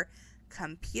 or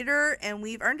computer. And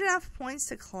we've earned enough points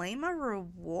to claim a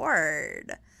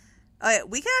reward. Okay,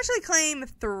 we can actually claim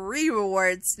 3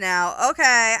 rewards now.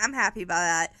 Okay, I'm happy about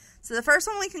that. So the first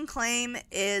one we can claim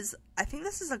is, I think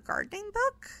this is a gardening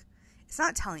book. It's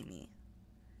not telling me.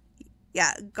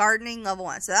 Yeah, gardening level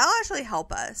 1. So that'll actually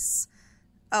help us.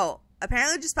 Oh,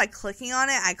 apparently just by clicking on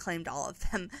it, I claimed all of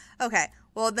them. Okay,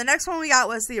 well, the next one we got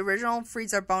was the original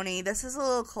Freezer Bony. This is a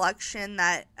little collection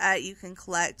that you can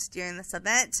collect during this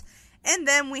event. And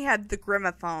then we have the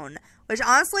Grimophone, which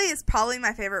honestly is probably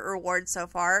my favorite reward so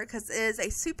far, because it is a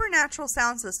supernatural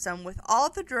sound system with all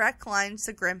the direct lines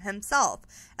to Grimm himself,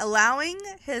 allowing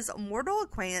his mortal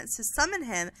acquaintance to summon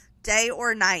him day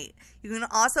or night. You can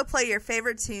also play your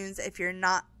favorite tunes if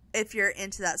you're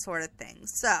into that sort of thing.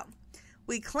 So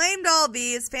we claimed all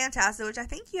these, fantastic, which I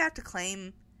think you have to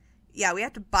claim. Yeah, we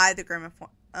have to buy the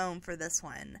Grimophone for this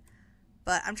one.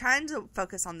 But I'm trying to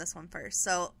focus on this one first.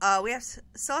 So we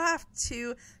still have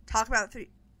to talk about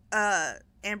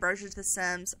ambrosia to the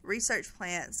Sims, research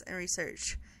plants, and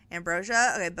research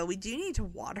ambrosia. Okay, but we do need to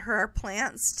water our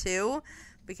plants too,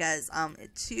 because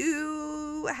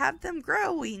to have them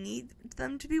grow, we need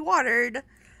them to be watered.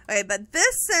 Okay, but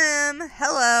this sim,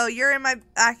 hello, you're in my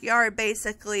backyard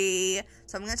basically.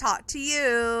 So I'm going to talk to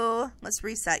you. Let's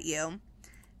reset you.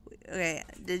 Okay,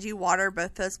 did you water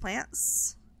both those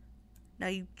plants? No,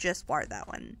 you just watered that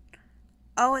one.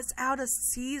 Oh, it's out of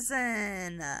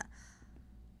season.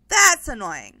 That's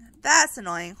annoying. That's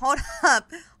annoying. Hold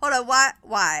up. Hold up.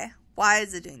 Why? Why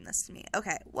is it doing this to me?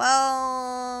 Okay,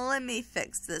 well, let me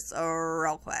fix this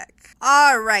real quick.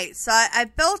 Alright, so I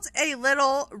built a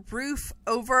little roof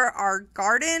over our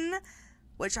garden,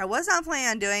 which I was not planning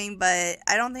on doing, but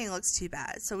I don't think it looks too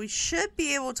bad. So we should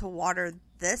be able to water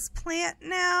this plant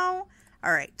now.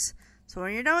 Alright, so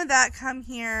when you're done with that, come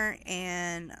here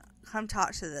and come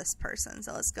talk to this person.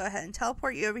 So let's go ahead and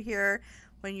teleport you over here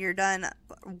when you're done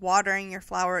watering your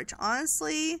flower, which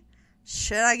honestly,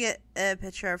 should I get a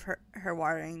picture of her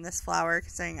watering this flower,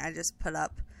 considering I just put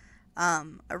up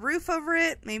a roof over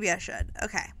it? Maybe I should.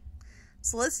 Okay,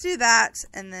 so let's do that,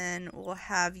 and then we'll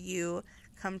have you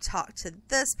come talk to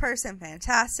this person.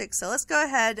 Fantastic. So let's go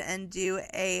ahead and do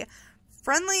a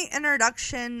friendly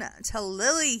introduction to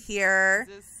Lily here.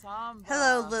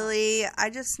 Hello, Lily. I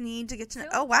just need to get to know.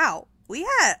 Oh, wow. We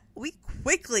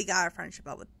quickly got a friendship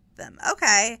up with them.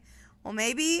 Okay. Well,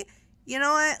 maybe, you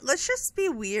know what? Let's just be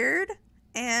weird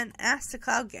and ask the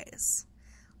Cloud Gaze.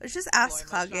 Let's just ask the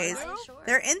Cloud Gaze.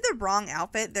 They're in the wrong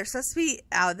outfit. They're supposed to be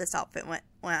out of this outfit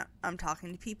when I'm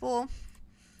talking to people.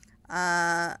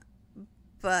 But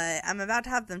I'm about to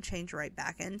have them change right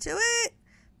back into it.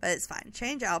 But it's fine.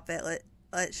 Change outfit.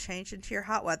 Let's change into your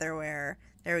hot weather wear.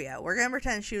 There we go. We're going to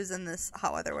pretend she was in this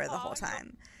hot weather wear the whole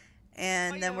time.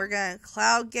 And then we're going to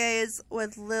Cloud Gaze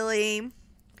with Lily.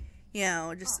 You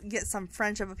know, just get some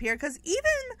friendship up here. Because even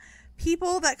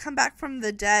people that come back from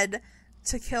the dead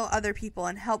to kill other people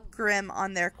and help Grimm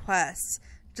on their quests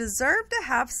deserve to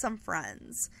have some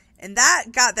friends. And that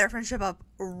got their friendship up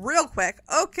real quick.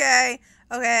 Okay,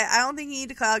 I don't think you need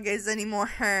to Cloud Gaze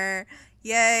anymore.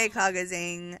 Yay, Cloud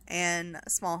Gazing and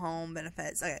small home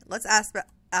benefits. Okay, let's ask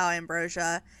about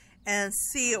Ambrosia and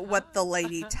see what the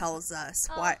lady tells us.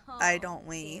 Why don't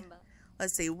we?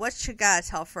 Let's see, what she gotta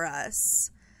tell for us?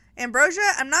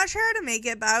 Ambrosia, I'm not sure how to make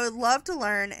it, but I would love to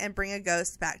learn and bring a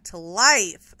ghost back to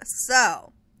life.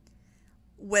 So,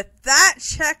 with that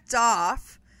checked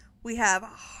off, we have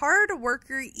hard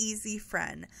worker, easy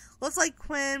friend. Looks like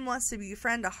Quinn wants to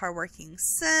befriend a hardworking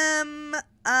sim.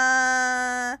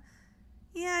 Yeah,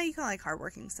 you can like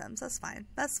hardworking sims. That's fine.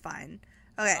 That's fine.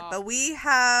 Okay, but we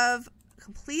have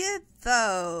completed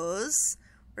those.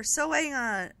 We're still waiting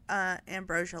on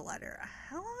Ambrosia letter.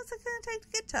 How long is it going to take to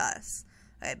get to us?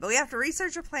 Okay, but we have to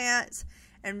research a plant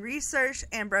and research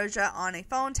Ambrosia on a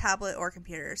phone, tablet, or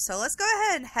computer. So let's go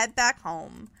ahead and head back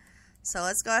home. So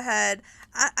let's go ahead.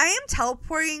 I am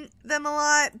teleporting them a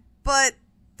lot, but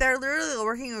they're literally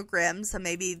working with Grimm, so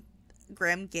maybe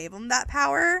Grimm gave them that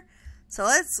power. So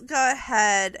let's go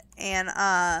ahead and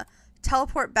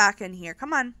teleport back in here.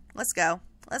 Come on, let's go.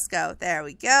 Let's go. There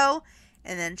we go.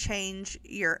 And then change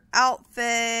your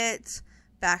outfit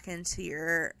back into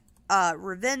your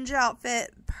revenge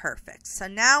outfit. Perfect. So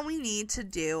now we need to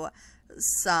do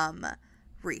some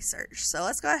research. So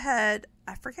let's go ahead.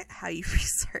 I forget how you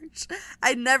research.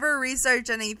 I never research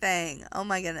anything. Oh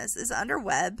my goodness. Is it under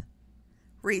web?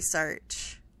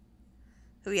 Research.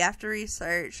 We have to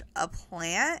research a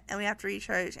plant and we have to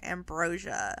research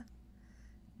Ambrosia.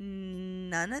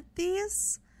 None of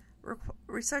these?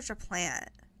 Research a plant.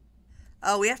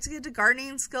 Oh, we have to get to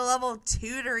gardening skill level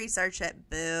 2 to research it.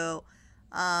 Boo.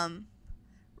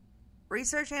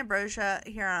 Research Ambrosia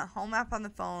here on a home app on the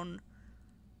phone.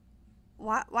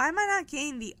 Why am I not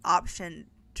getting the option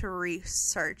to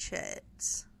research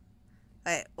it?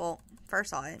 Wait, well,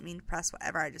 first of all, I didn't mean to press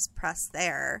whatever. I just pressed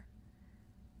there.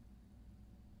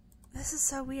 This is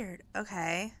so weird.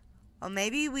 Okay. Well,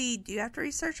 maybe we do have to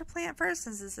research a plant first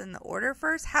since it's in the order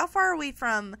first. How far are we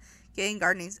from getting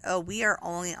gardening? Oh, we are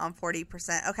only on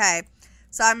 40%. Okay.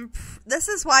 So this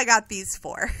is why I got these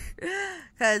for.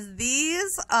 Because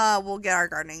these will get our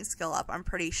gardening skill up, I'm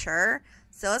pretty sure.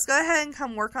 So let's go ahead and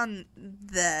come work on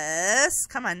this.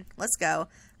 Come on, let's go.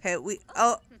 Okay,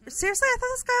 seriously, I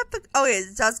thought this got up the, oh yeah,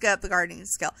 it does get up the gardening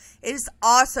skill. It just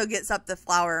also gets up the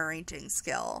flower arranging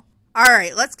skill.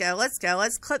 Alright, let's go. Let's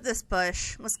clip this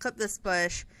bush. Let's clip this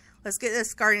bush. Let's get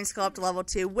this gardening skill up to level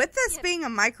 2. With this being a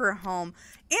micro home,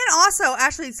 and also,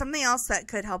 actually, something else that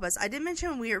could help us. I did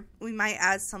mention we might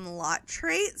add some lot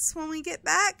traits when we get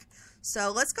back.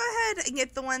 So let's go ahead and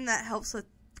get the one that helps with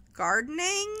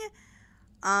gardening.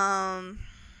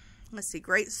 Let's see,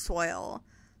 great soil.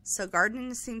 So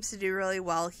gardening seems to do really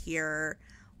well here.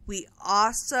 We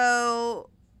also,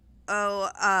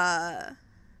 let's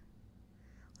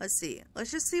Let's see.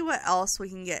 Let's just see what else we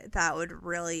can get that would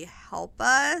really help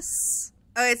us.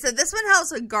 Okay, so this one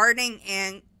helps with gardening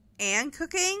and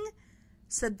cooking.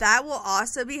 So that will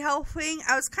also be helping.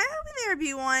 I was kind of hoping there would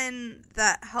be one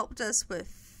that helped us with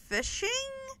fishing,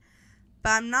 but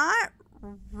I'm not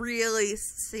really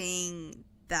seeing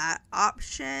that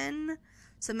option.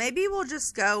 So maybe we'll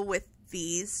just go with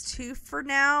these two for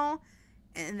now,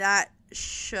 and that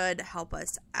should help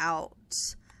us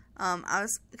out. I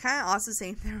was kind of also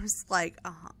saying there was like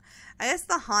I guess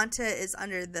the haunted is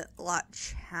under the lot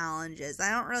challenges. I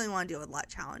don't really want to deal with lot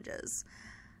challenges,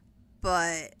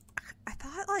 but I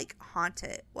thought like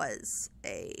haunted was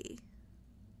a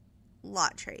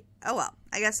lot trait. Oh well,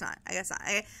 I guess not. I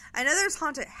know there's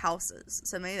haunted houses,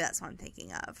 so maybe that's what I'm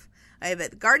thinking of. Okay,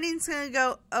 but gardening's gonna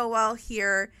go oh well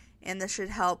here, and this should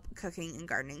help cooking and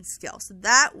gardening skills. So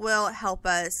that will help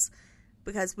us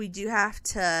because we do have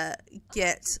to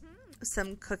get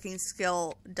some cooking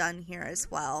skill done here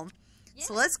as well. Yeah.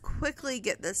 So let's quickly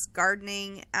get this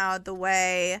gardening out of the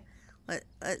way.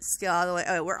 Let's scale out of the way.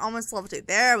 Okay, we're almost level 2.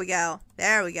 There we go.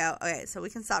 Okay, so we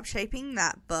can stop shaping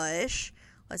that bush.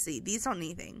 Let's see. These don't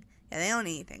need anything. Yeah, they don't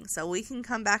need anything. So we can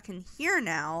come back in here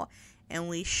now, and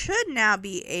we should now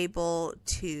be able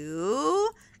to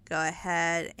go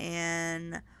ahead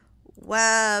and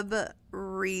web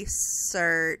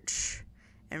research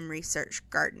and research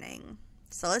gardening.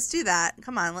 So let's do that.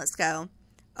 Come on, let's go.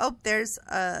 Oh, there's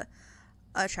a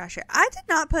trash can. I did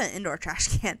not put an indoor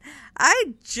trash can.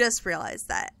 I just realized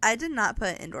that. I did not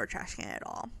put an indoor trash can at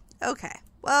all. Okay,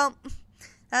 well,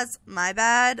 that's my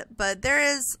bad, but there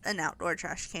is an outdoor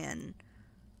trash can.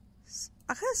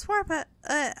 I could have swore I put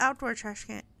an outdoor trash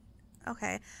can.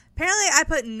 Okay, apparently I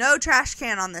put no trash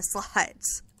can on this slide.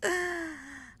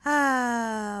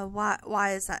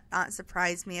 Why does that not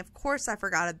surprise me? Of course I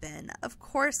forgot a bin. Of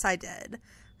course I did.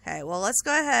 Okay, well, let's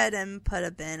go ahead and put a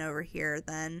bin over here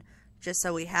then, just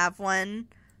so we have one,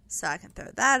 so I can throw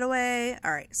that away.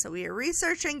 Alright, so we are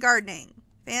researching gardening.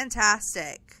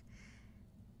 Fantastic.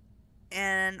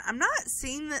 And I'm not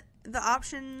seeing the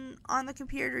option on the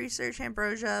computer to research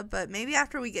ambrosia, but maybe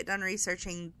after we get done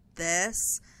researching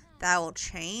this, that will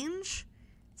change.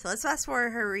 So let's fast forward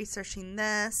her researching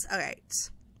this. Alright.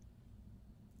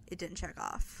 It didn't check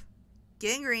off.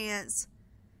 Get ingredients.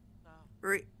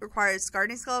 Requires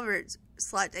gardening skill.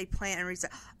 Select a plant and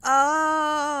research. Oh.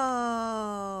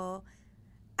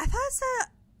 I thought it said.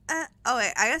 Oh,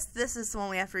 wait. I guess this is the one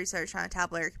we have to research on a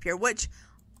tablet or computer, which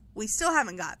we still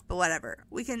haven't got, but whatever.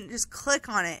 We can just click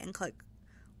on it and click.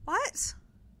 What?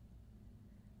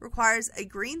 Requires a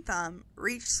green thumb.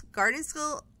 Reach gardening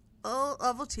skill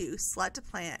level 2. Select a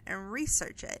plant and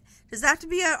research it. Does that have to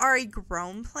be an already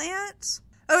grown plant?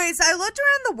 Okay, so I looked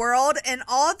around the world, and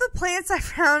all of the plants I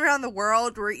found around the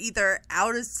world were either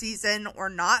out of season or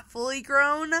not fully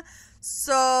grown.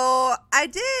 So I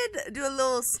did do a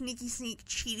little sneak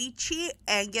cheaty cheat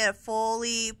and get a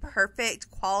fully perfect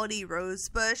quality rose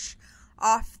bush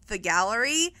off the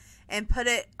gallery and put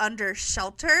it under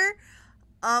shelter.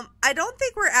 I don't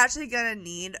think we're actually going to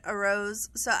need a rose,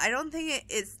 so I don't think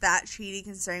it's that cheaty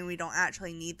considering we don't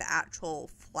actually need the actual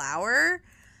flower.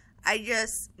 I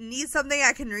just need something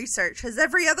I can research, because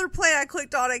every other plant I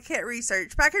clicked on I can't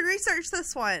research, but I can research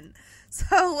this one.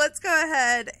 So let's go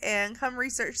ahead and come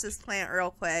research this plant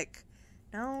real quick.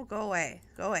 No, go away.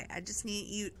 Go away. I just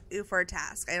need you for a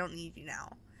task. I don't need you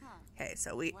now. Okay,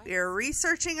 so we're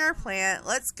researching our plant.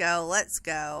 Let's go.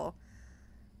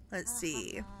 Let's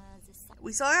see.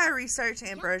 We still gotta research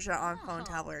ambrosia on phone,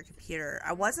 tablet, or computer.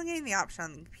 I wasn't getting the option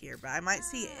on the computer, but I might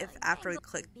see if after we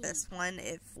click this one,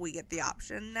 if we get the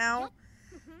option now.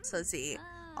 So let's see.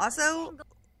 Also,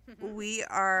 we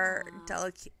are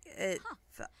delicate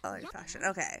fashion.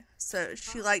 Okay, so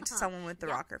she liked someone with the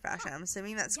rocker fashion. I'm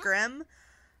assuming that's Grim.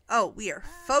 Oh, we are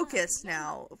focused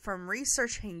now from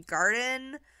researching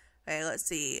garden. Okay, let's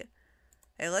see.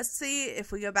 Okay, let's see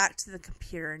if we go back to the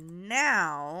computer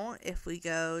now. If we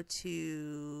go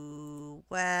to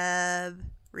web,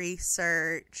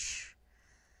 research,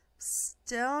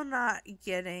 still not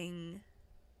getting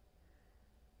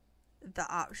the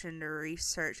option to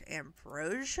research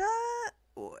ambrosia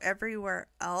everywhere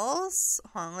else.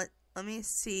 Hold on, let me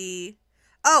see.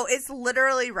 Oh, it's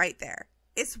literally right there.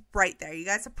 It's right there. You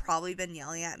guys have probably been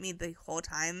yelling at me the whole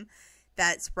time.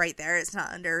 That's right there. It's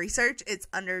not under research. It's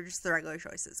under just the regular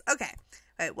choices. Okay.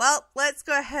 Alright, well, let's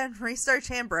go ahead and research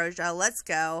ambrosia. Let's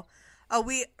go. Oh,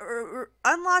 we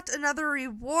unlocked another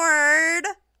reward.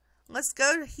 Let's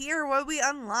go here. What did we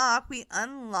unlock? We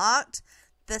unlocked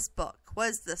this book. What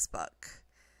is this book?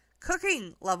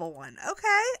 Cooking level 1.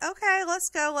 Okay. Let's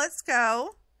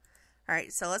go.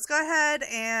 Alright, so let's go ahead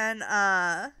and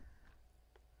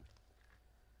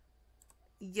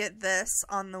get this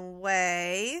on the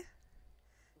way.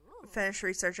 Finish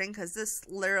researching because this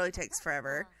literally takes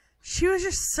forever. She was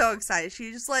just so excited.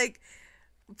 She just like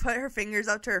put her fingers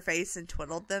up to her face and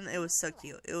twiddled them. It was so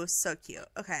cute. It was so cute.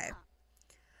 Okay.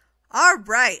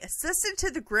 Alright, assistant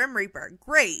to the Grim Reaper.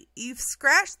 Great. You've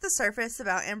scratched the surface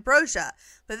about Ambrosia,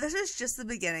 but this is just the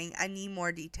beginning. I need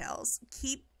more details.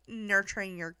 Keep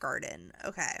nurturing your garden.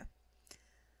 Okay.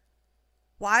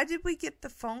 Why did we get the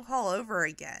phone call over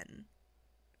again?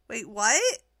 Wait, what?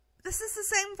 This is the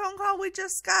same phone call we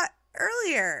just got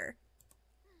earlier.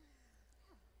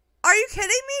 Are you kidding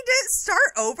me? Did it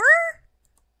start over?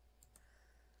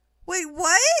 Wait,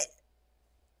 what?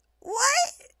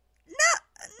 What? No.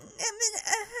 I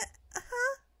mean,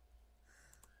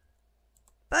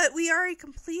 But we already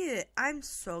completed it. I'm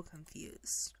so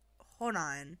confused. Hold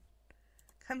on.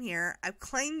 Come here. I've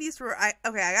claimed these. Okay,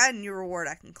 I got a new reward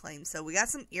I can claim. So we got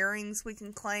some earrings we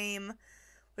can claim,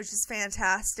 which is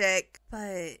fantastic.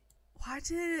 But why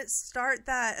did it start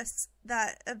that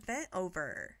event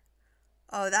over?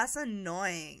 Oh, that's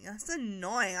annoying. That's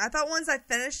annoying. I thought once I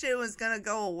finished it, it was going to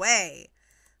go away.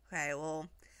 Okay, well,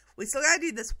 we still got to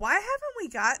do this. Why haven't we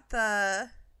got the...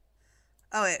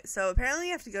 Oh, wait. So apparently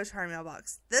you have to go to our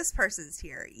mailbox. This person's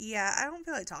here. Yeah, I don't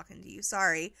feel like talking to you.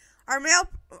 Sorry.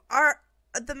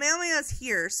 The mailman is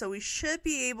here, so we should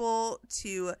be able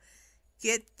to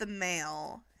get the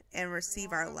mail and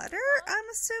receive our letter, I'm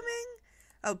assuming.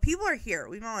 Oh, people are here.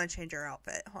 We might want to change our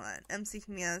outfit. Hold on. MC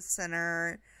Command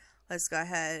Center. Let's go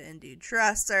ahead and do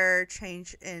dresser.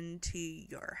 Change into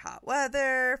your hot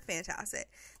weather. Fantastic.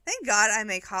 Thank God I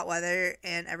make hot weather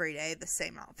and every day the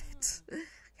same outfit.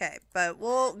 Okay, but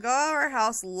we'll go out of our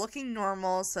house looking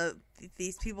normal so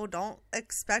these people don't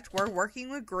expect we're working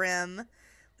with Grim.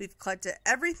 We've collected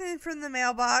everything from the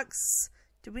mailbox.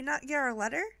 Did we not get our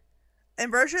letter?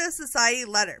 Ambrosia Society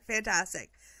letter.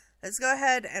 Fantastic. Let's go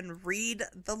ahead and read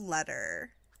the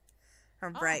letter.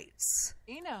 All right.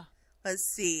 Ina. Let's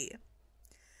see.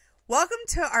 Welcome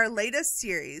to our latest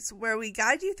series where we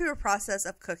guide you through a process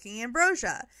of cooking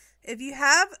ambrosia. If you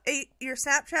have your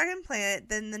Snapdragon planet,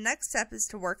 then the next step is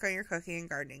to work on your cooking and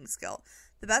gardening skill.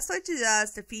 The best way to do that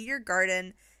is to feed your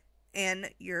garden and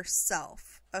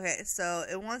yourself. Okay, so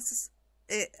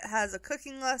it has a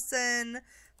cooking lesson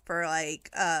for like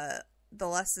the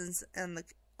lessons in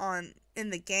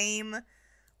the game,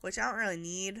 which I don't really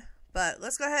need. But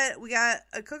let's go ahead. We got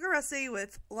a cooker recipe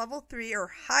with level 3 or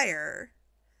higher,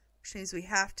 which means we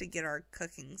have to get our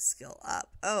cooking skill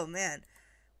up. Oh man,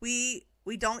 we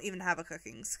don't even have a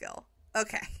cooking skill.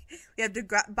 Okay, we have to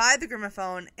buy the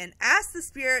gramophone and ask the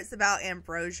spirits about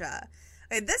ambrosia.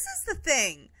 Okay, this is the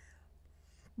thing.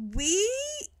 We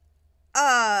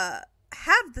have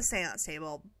the seance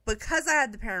table because I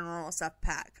had the paranormal stuff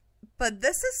pack, but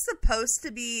this is supposed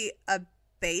to be a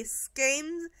base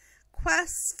game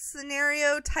quest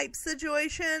scenario type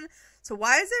situation. So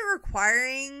why is it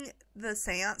requiring the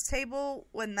seance table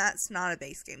when that's not a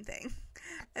base game thing?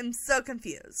 I'm so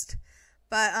confused.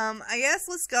 But I guess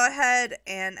let's go ahead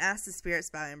and ask the spirits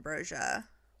about ambrosia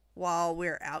while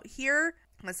we're out here.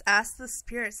 Let's ask the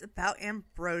spirits about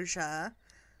ambrosia.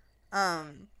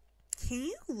 Can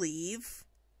you leave?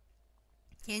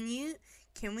 Can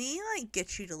we like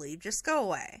get you to leave? Just go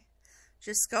away.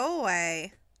 Just go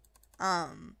away.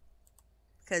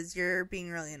 Because you're being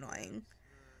really annoying.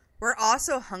 We're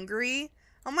also hungry.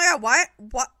 Oh my god, why?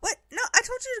 What? No, I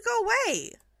told you to go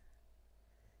away.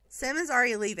 Sim is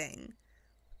already leaving.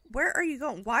 Where are you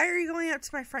going? Why are you going up to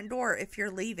my front door if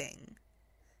you're leaving?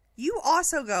 You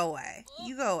also go away.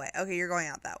 You go away. Okay, you're going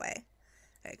out that way.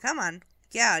 Okay, come on.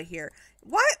 Get out of here.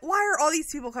 Why are all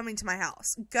these people coming to my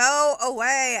house? Go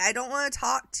away. I don't want to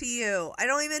talk to you. I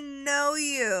don't even know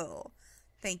you.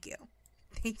 Thank you.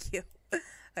 Thank you.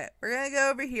 Okay, we're going to go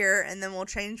over here, and then we'll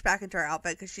change back into our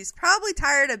outfit, because she's probably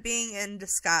tired of being in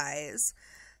disguise.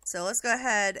 So let's go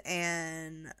ahead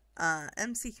and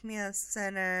MC Command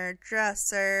Center,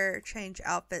 dresser, change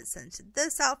outfits into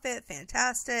this outfit.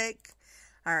 Fantastic.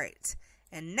 Alright,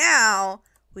 and now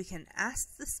we can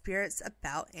ask the spirits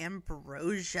about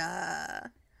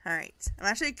ambrosia. Alright, I'm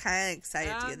actually kind of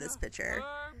excited to get this picture.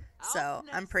 So,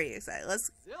 I'm pretty excited.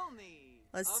 Let's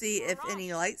see if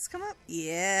any lights come up.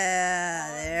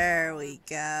 Yeah, there we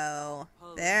go.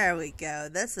 There we go.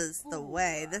 This is the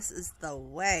way. This is the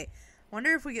way.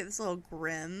 Wonder if we get this little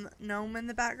Grim gnome in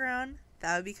the background.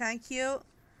 That would be kind of cute.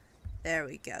 There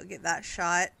we go. Get that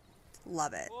shot.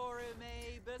 Love it.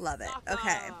 Love it.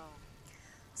 Okay.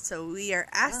 So we are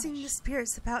asking the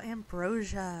spirits about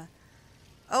ambrosia.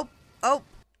 Oh,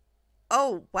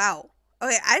 wow.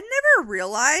 Okay, I never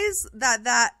realized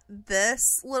that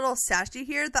this little statue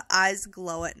here, the eyes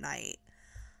glow at night.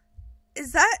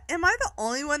 am I the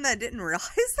only one that didn't realize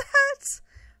that?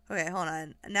 Okay, hold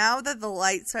on. Now that the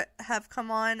lights have come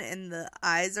on and the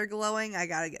eyes are glowing, I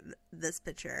gotta get this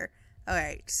picture.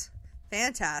 Alright.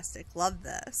 Fantastic. Love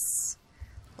this.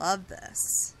 Love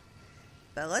this.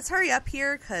 But let's hurry up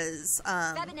here, because,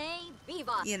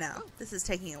 you know, this is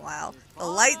taking a while. The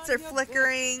lights are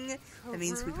flickering. That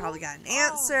means we probably got an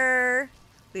answer.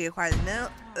 We acquired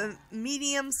the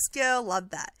medium skill. Love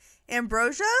that.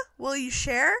 Ambrosia, will you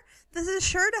share? This is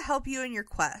sure to help you in your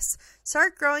quest.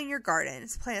 Start growing your garden.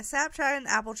 Plant a snapdragon,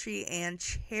 apple tree, and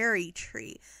cherry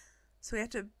tree. So we have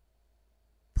to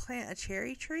plant a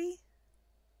cherry tree?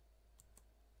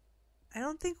 I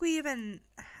don't think we even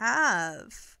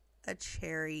have a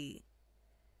cherry.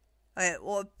 Okay,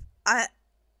 well,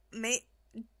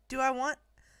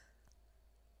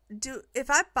 if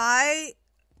I buy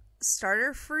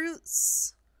starter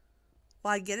fruits,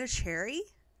 will I get a cherry?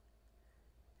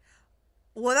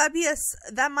 Will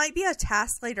that might be a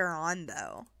task later on,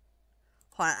 though.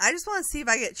 Hold on, I just want to see if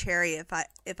I get cherry if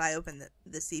I open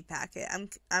the seed packet.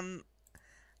 I'm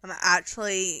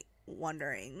actually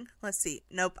wondering. Let's see.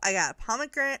 Nope, I got a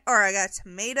pomegranate, or I got a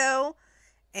tomato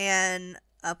and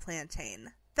a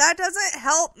plantain. That doesn't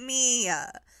help me.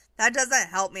 That doesn't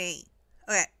help me.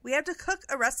 Okay, we have to cook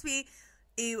a recipe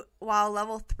while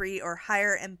level 3 or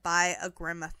higher and buy a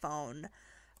gramophone.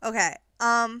 Okay,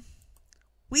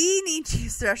 we need to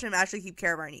use the restroom to actually keep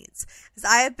care of our needs, because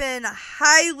I have been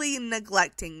highly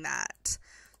neglecting that.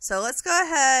 So let's go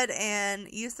ahead and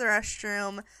use the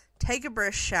restroom, take a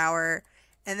brisk shower,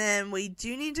 and then we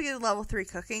do need to get level 3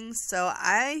 cooking. So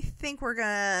I think we're going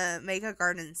to make a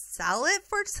garden salad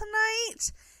for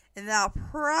tonight, and then I'll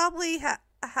probably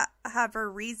have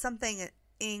her read something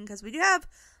in, because we do have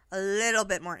a little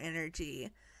bit more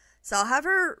energy. So I'll have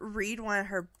her read one of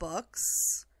her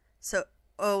books. So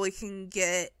we can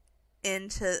get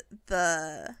into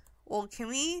the, well, can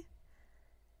we?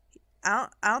 I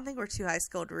don't think we're too high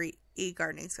skilled to read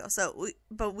gardening skill. So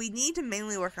but we need to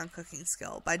mainly work on cooking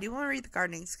skill. But I do want to read the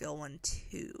gardening skill one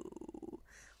too.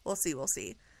 We'll see.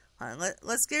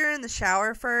 Let's get her in the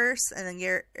shower first, and then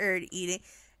get her to eating.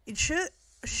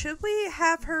 Should we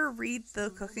have her read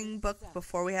the cooking book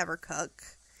before we have her cook?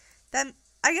 Then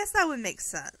I guess that would make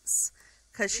sense,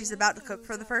 because she's about to cook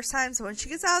for the first time. So when she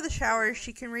gets out of the shower,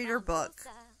 she can read her book.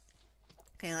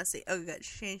 Okay, let's see. Oh, good.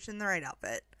 She changed in the right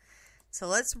outfit. So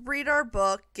let's read our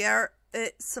book, get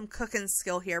some cooking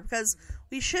skill here, because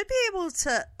we should be able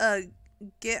to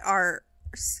get our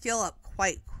skill up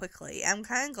quite quickly. I'm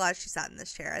kind of glad she sat in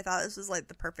this chair. I thought this was like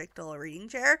the perfect little reading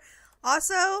chair.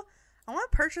 Also, I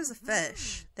want to purchase a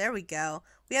fish. There we go.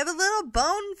 We have a little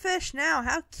bonefish now.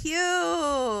 How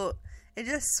cute. It's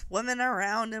just swimming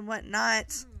around and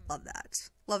whatnot. Love that.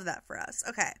 Love that for us.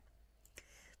 Okay.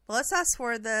 Well, let's fast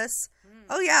forward this.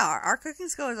 Oh, yeah. Our cooking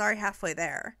skill is already halfway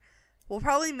there. We'll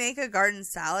probably make a garden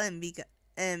salad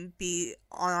and be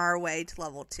on our way to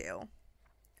level 2.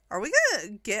 Are we going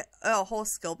to get a whole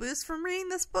skill boost from reading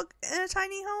this book in a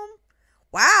tiny home?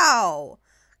 Wow.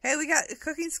 Okay, we got a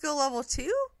cooking skill level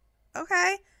 2?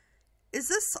 Okay. Is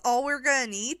this all we're going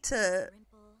to need to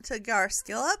get our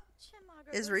skill up?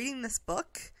 Is reading this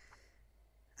book?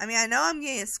 I mean, I know I'm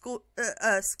getting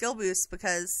a skill boost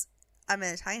because I'm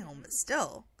in a tiny home, but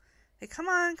still. Hey, come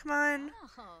on.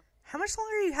 How much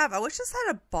longer do you have? I wish this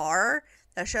had a bar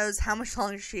that shows how much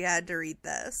longer she had to read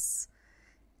this.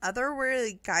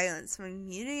 Otherworldly guidance when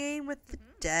communicating with the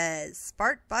dead.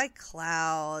 Sparked by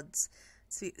clouds.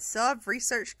 So we still have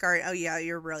research garden. Oh yeah,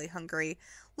 you're really hungry.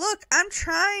 Look, I'm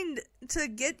trying to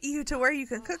get you to where you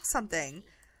can cook something.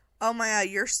 Oh my god,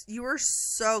 you were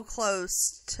so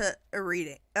close to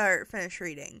reading or finish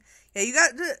reading. Yeah, you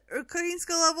got the cooking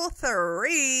skill level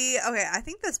 3. Okay, I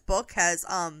think this book has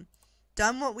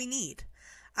done what we need.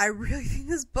 I really think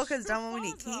this book has done what we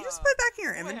need. Can you just put it back in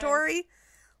your inventory?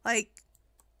 Like,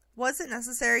 was it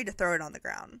necessary to throw it on the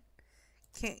ground?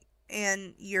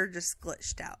 And you're just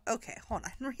glitched out. Okay, hold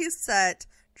on. Reset.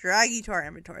 Drag you to our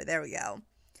inventory. There we go.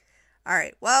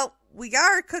 Alright, well, we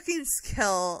got our cooking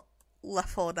skill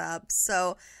leveled up.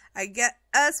 So, I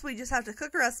guess we just have to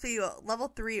cook a recipe level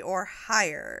 3 or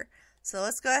higher. So,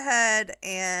 let's go ahead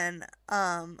and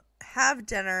have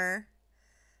dinner.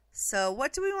 So,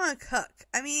 what do we want to cook?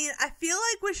 I mean, I feel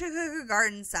like we should cook a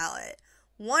garden salad.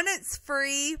 One, it's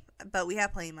free, but we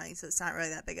have plenty of money, so it's not really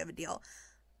that big of a deal.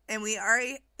 And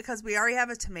because we already have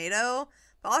a tomato,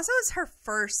 but also it's her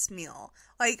first meal.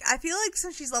 Like, I feel like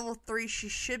since she's level 3, she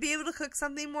should be able to cook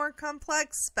something more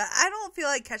complex, but I don't feel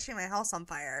like catching my house on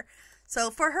fire. So,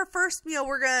 for her first meal,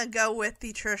 we're going to go with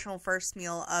the traditional first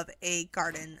meal of a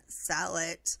garden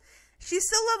salad. She's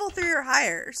still level 3 or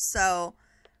higher, so,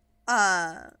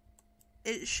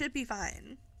 it should be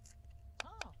fine.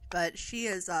 But she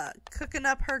is cooking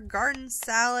up her garden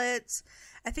salads.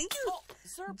 I think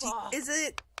is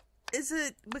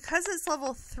it because it's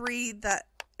level 3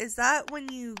 is that when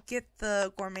you get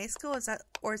the gourmet skill? Is that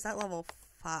level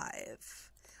 5?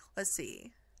 Let's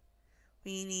see.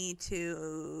 We need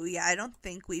to, yeah, I don't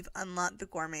think we've unlocked the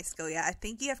gourmet skill yet. I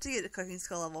think you have to get the cooking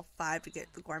skill level 5 to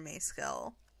get the gourmet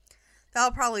skill.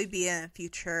 That'll probably be a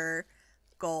future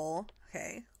goal.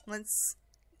 Okay, let's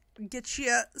get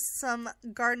you some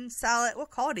garden salad.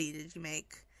 What quality did you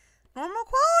make? Normal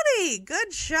quality.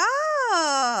 Good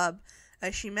job.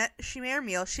 She made her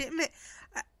meal. She didn't make,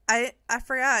 I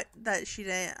forgot that she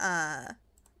didn't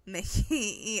make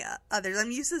others.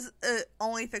 I'm used to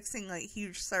only fixing like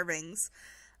huge servings.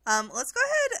 Let's go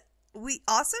ahead. We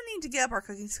also need to get up our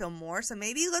cooking skill more, so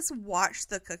maybe let's watch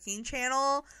the cooking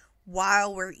channel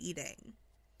while we're eating.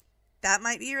 That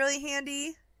might be really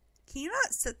handy. Can you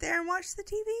not sit there and watch the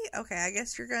TV? Okay, I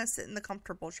guess you're gonna sit in the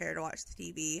comfortable chair to watch the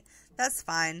TV. That's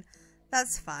fine.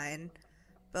 That's fine.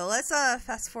 But let's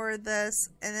fast forward this,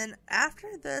 and then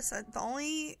after this, the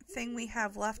only thing we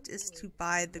have left is to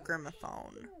buy the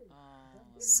gramophone.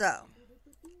 So,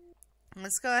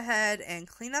 let's go ahead and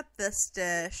clean up this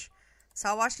dish.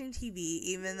 Stop watching TV,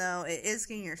 even though it is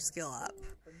getting your skill up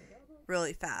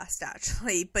really fast,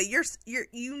 actually. But you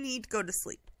need to go to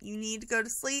sleep. You need to go to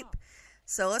sleep.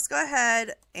 So let's go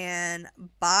ahead and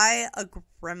buy a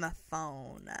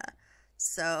gramophone.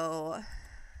 So,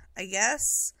 I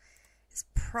guess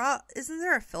isn't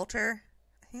there a filter?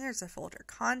 I think there's a filter.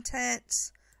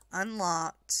 Content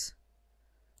unlocked.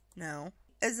 No.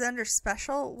 Is it under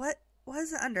special? What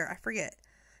is it under? I forget.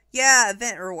 Yeah,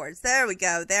 event rewards. There we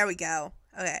go. There we go.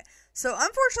 Okay. So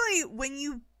unfortunately, when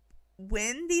you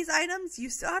win these items, you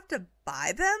still have to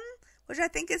buy them, which I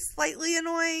think is slightly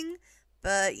annoying,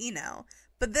 but you know.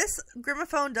 But this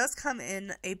gramophone does come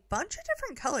in a bunch of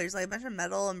different colors, like a bunch of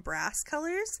metal and brass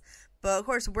colors. But of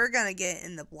course, we're going to get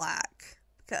in the black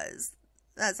because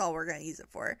that's all we're going to use it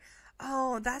for.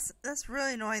 Oh, that's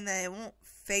really annoying that it won't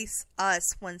face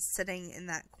us when sitting in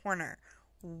that corner.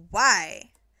 Why?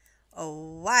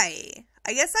 Oh, why?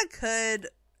 I guess I could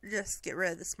just get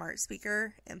rid of the smart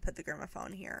speaker and put the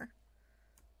gramophone here.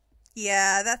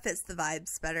 Yeah, that fits the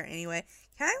vibes better anyway.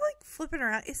 Can I, like, flip it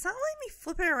around? It's not letting me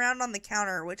flip it around on the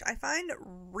counter, which I find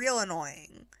real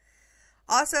annoying.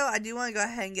 Also, I do want to go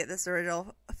ahead and get this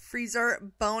original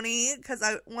freezer Boney because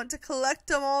I want to collect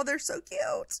them all. They're so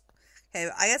cute. Okay,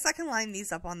 I guess I can line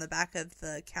these up on the back of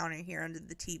the counter here under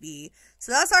the TV.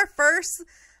 So that's our first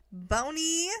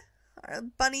Boney.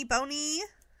 Bunny Boney.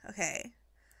 Okay.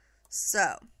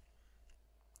 So,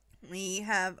 we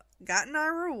have gotten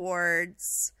our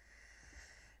rewards.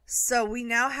 So, we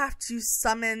now have to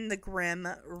summon the Grim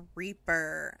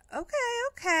Reaper.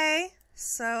 Okay.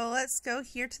 So, let's go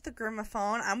here to the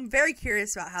gramophone. I'm very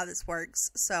curious about how this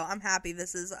works. So, I'm happy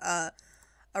this is a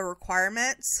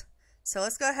requirement. So,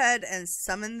 let's go ahead and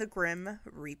summon the Grim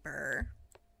Reaper.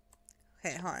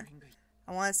 Okay, hold on.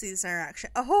 I want to see this interaction.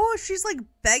 Oh, she's like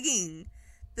begging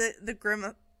the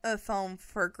gramophone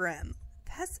for Grim.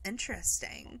 That's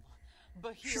interesting.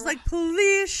 She's like,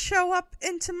 please show up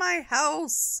into my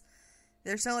house.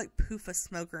 There's no like poof of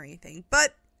smoke or anything,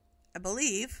 but I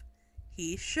believe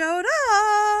he showed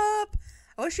up.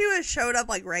 I wish he would have showed up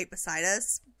like right beside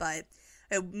us, but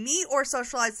meet or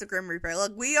socialize the Grim Reaper.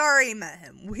 Look, we already met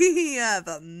him. We have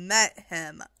met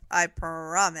him. I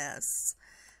promise.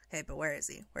 Okay, but where is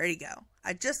he? Where'd he go?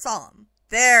 I just saw him.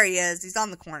 There he is. He's on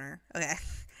the corner. Okay.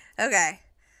 Okay.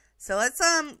 So let's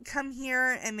come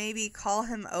here and maybe call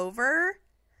him over.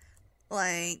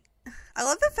 Like, I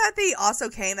love the fact that he also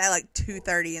came at like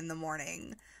 2:30 in the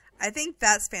morning. I think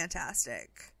that's fantastic.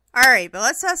 Alright, but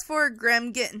let's fast forward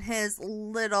Grim getting his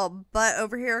little butt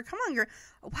over here. Come on, Grim.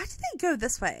 Why did they go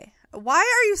this way? Why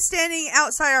are you standing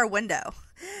outside our window?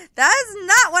 That is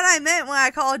not what I meant when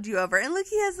I called you over. And look,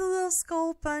 he has a little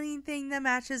skull bunny thing that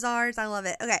matches ours. I love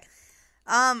it. Okay.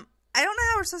 I don't know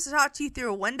how we're supposed to talk to you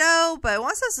through a window, but it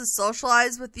wants us to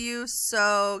socialize with you.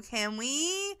 So can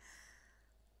we?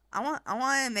 I want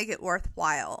to make it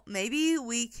worthwhile. Maybe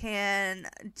we can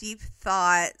deep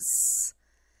thoughts,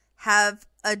 have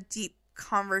a deep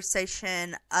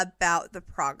conversation about the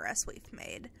progress we've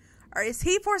made. Or is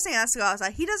he forcing us to go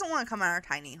outside? He doesn't want to come in our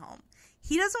tiny home.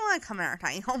 He doesn't want to come in our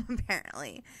tiny home,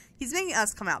 apparently. He's making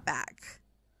us come out back.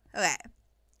 Okay.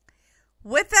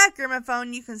 With that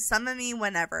gramophone, you can summon me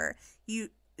whenever you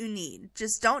need.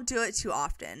 Just don't do it too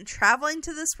often. Traveling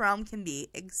to this realm can be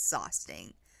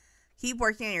exhausting. Keep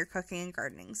working on your cooking and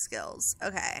gardening skills.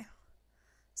 Okay.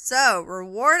 So,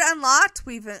 reward unlocked.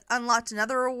 We've unlocked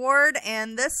another reward,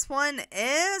 and this one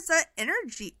is an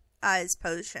energy eyes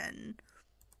potion.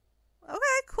 Okay,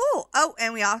 cool. Oh,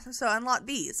 and we also unlocked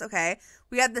these. Okay,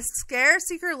 we got the Scare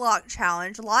Seeker Lock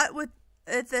Challenge. A lot with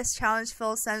this challenge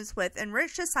fills Sims with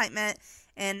enriched excitement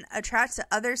and attracts to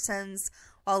other Sims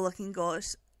while looking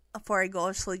for a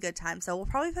ghoulishly good time. So we'll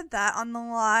probably put that on the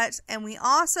lot. And we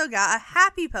also got a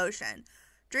happy potion.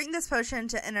 Drink this potion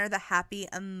to enter the happy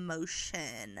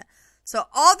emotion. So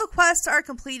all the quests are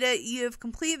completed. You've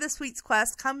completed this week's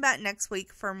quest. Come back next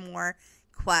week for more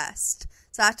quests.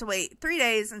 So I have to wait 3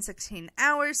 days and 16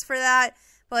 hours for that.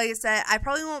 But like I said, I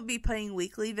probably won't be putting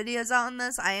weekly videos out on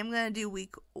this. I am going to do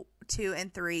week 2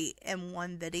 and 3 in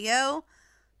one video.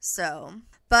 So,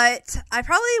 but I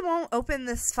probably won't open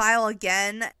this file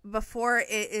again before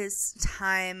it is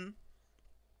time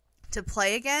to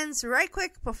play again. So right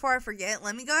quick before I forget,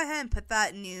 let me go ahead and put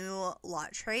that new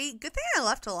lot trait. Good thing I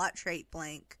left a lot trait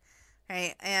blank.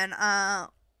 Right, and I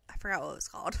forgot what it was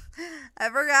called. I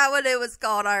forgot what it was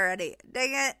called already.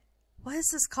 Dang it. What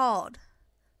is this called?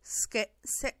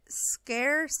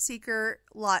 Scare Seeker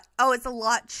Lot. Oh, it's a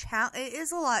lot challenge. It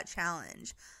is a lot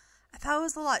challenge. I thought it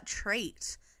was a lot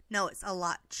trait. No, it's a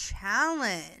lot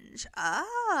challenge.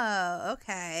 Oh,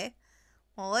 okay.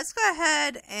 Well, let's go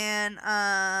ahead and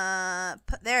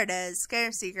there it is,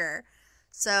 Scare Seeker.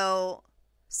 So,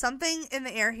 something in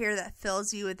the air here that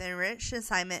fills you with enriched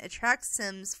excitement attracts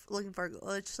Sims looking for a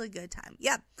literally good time.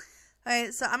 Yep.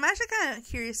 Okay, so I'm actually kind of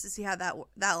curious to see how that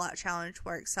lot challenge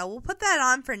works. So we'll put that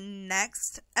on for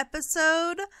next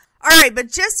episode. Alright,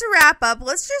 but just to wrap up,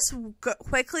 let's just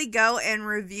quickly go and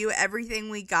review everything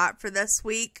we got for this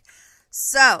week.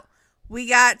 So, we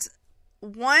got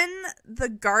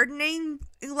the gardening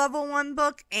level 1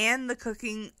 book and the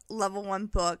cooking level 1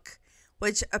 book,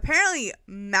 which apparently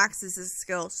maxes his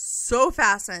skill so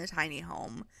fast in a tiny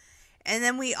home. And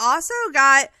then we also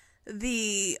got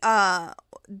the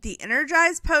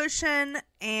energized potion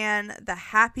and the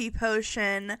happy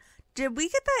potion. Did we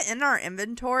get that in our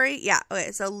inventory? Yeah,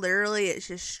 okay, so literally it's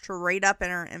just straight up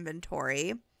in our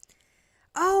inventory.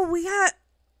 Oh, we got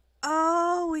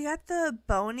the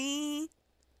bony.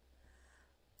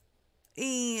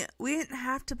 We didn't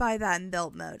have to buy that in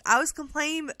build mode. I was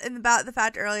complaining about the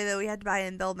fact earlier that we had to buy it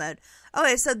in build mode.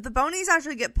 Okay, so the bonies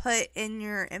actually get put in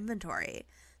your inventory.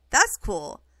 That's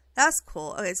cool. That's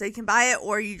cool. Okay, so you can buy it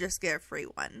or you just get a free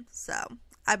one. So,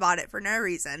 I bought it for no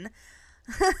reason.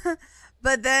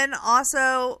 But then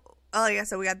also, like I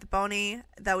said, we got the bony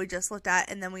that we just looked at.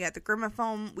 And then we got the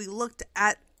gramophone. We looked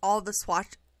at all the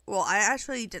swatch. Well, I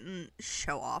actually didn't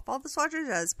show off all the swatches.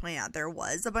 I was pointing out there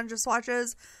was a bunch of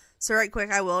swatches. So right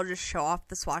quick, I will just show off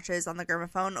the swatches on the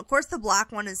gramophone. Of course, the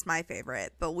black one is my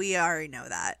favorite, but we already know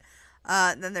that.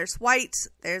 Then there's white.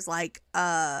 There's like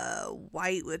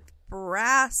white with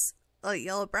brass, like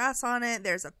yellow brass on it.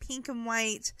 There's a pink and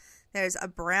white. There's a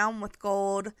brown with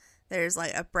gold. There's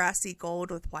like a brassy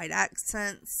gold with white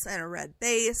accents and a red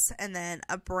base, and then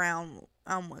a brown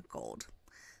with gold.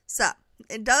 So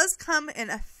it does come in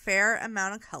a fair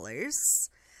amount of colors.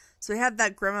 So we have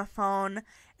that gramophone.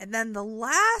 And then the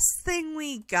last thing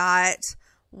we got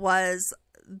was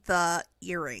the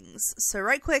earrings. So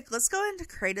right quick, let's go into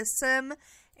Create a Sim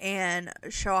and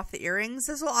show off the earrings.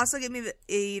 This will also give me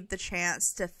the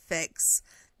chance to fix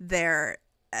their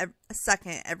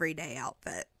second everyday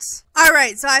outfit.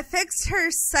 Alright, so I fixed her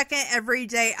second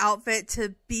everyday outfit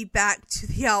to be back to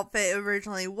the outfit it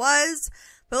originally was.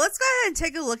 But let's go ahead and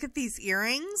take a look at these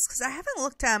earrings, because I haven't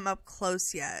looked at them up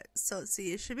close yet. So let's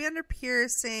see, it should be under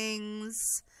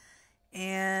piercings.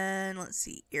 And let's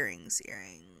see, earrings.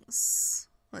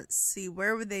 Let's see,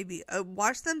 where would they be?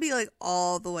 Watch them be like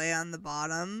all the way on the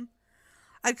bottom.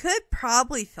 I could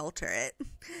probably filter it.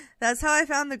 That's how I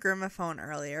found the gramophone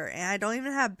earlier, and I don't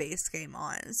even have base game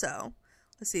on. So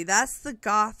let's see, that's the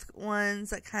goth ones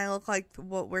that kind of look like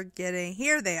what we're getting.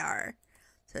 Here they are.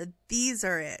 So these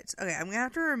are it. Okay, I'm gonna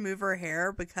have to remove her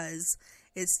hair because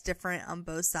it's different on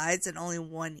both sides and only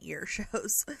one ear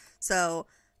shows. So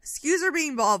excuse her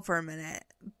being bald for a minute,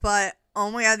 but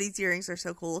oh my god, these earrings are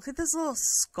so cool. Look at this little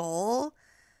skull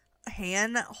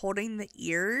hand holding the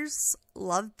ears.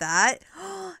 Love that. It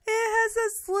has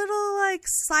this little like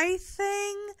scythe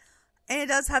thing, and it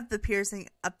does have the piercing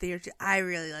up the ear too. I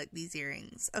really like these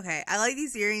earrings. Okay, I like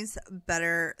these earrings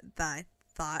better than I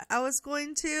thought I was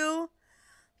going to.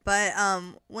 But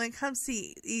when it comes to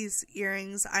these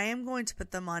earrings, I am going to put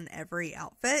them on every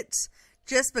outfit.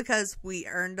 Just because we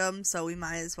earned them, so we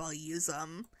might as well use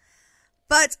them.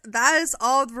 But that is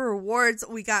all the rewards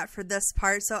we got for this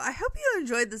part. So I hope you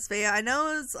enjoyed this video. I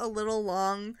know it was a little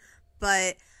long,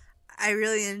 but I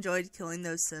really enjoyed killing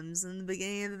those Sims in the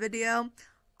beginning of the video.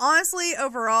 Honestly,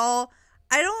 overall,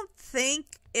 I don't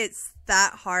think it's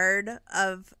that hard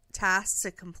of tasks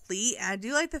to complete. And I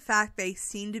do like the fact they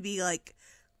seem to be like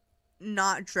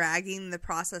not dragging the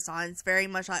process on. It's very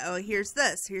much like, oh, here's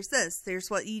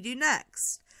what you do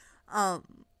next. And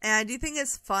I do think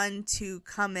it's fun to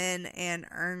come in and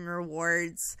earn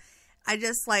rewards. I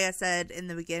just, like I said in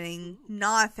the beginning,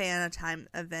 not a fan of time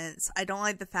events. I don't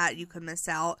like the fact you could miss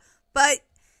out, but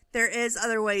there is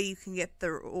other way you can get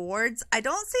the rewards. I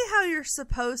don't see how you're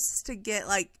supposed to get,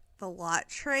 like, the lot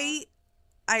trait.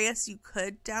 I guess you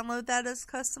could download that as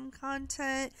custom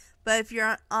content, but if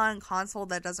you're on console,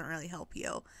 that doesn't really help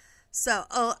you. So,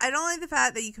 I don't like the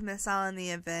fact that you can miss out on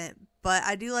the event, but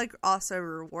I do like also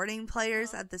rewarding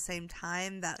players at the same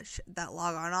time that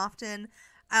log on often.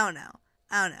 I don't know.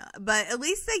 But at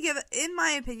least they give, in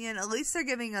my opinion, at least they're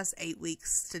giving us 8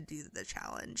 weeks to do the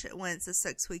challenge when it's a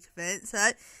 6-week event. So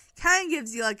that kind of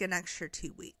gives you like an extra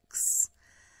 2 weeks.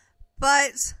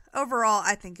 But overall,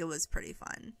 I think it was pretty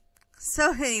fun.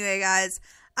 So anyway, guys,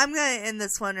 I'm going to end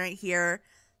this one right here.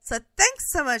 So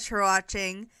thanks so much for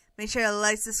watching. Make sure to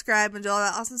like, subscribe, and do all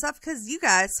that awesome stuff because you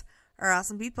guys are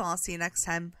awesome people. I'll see you next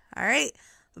time. All right.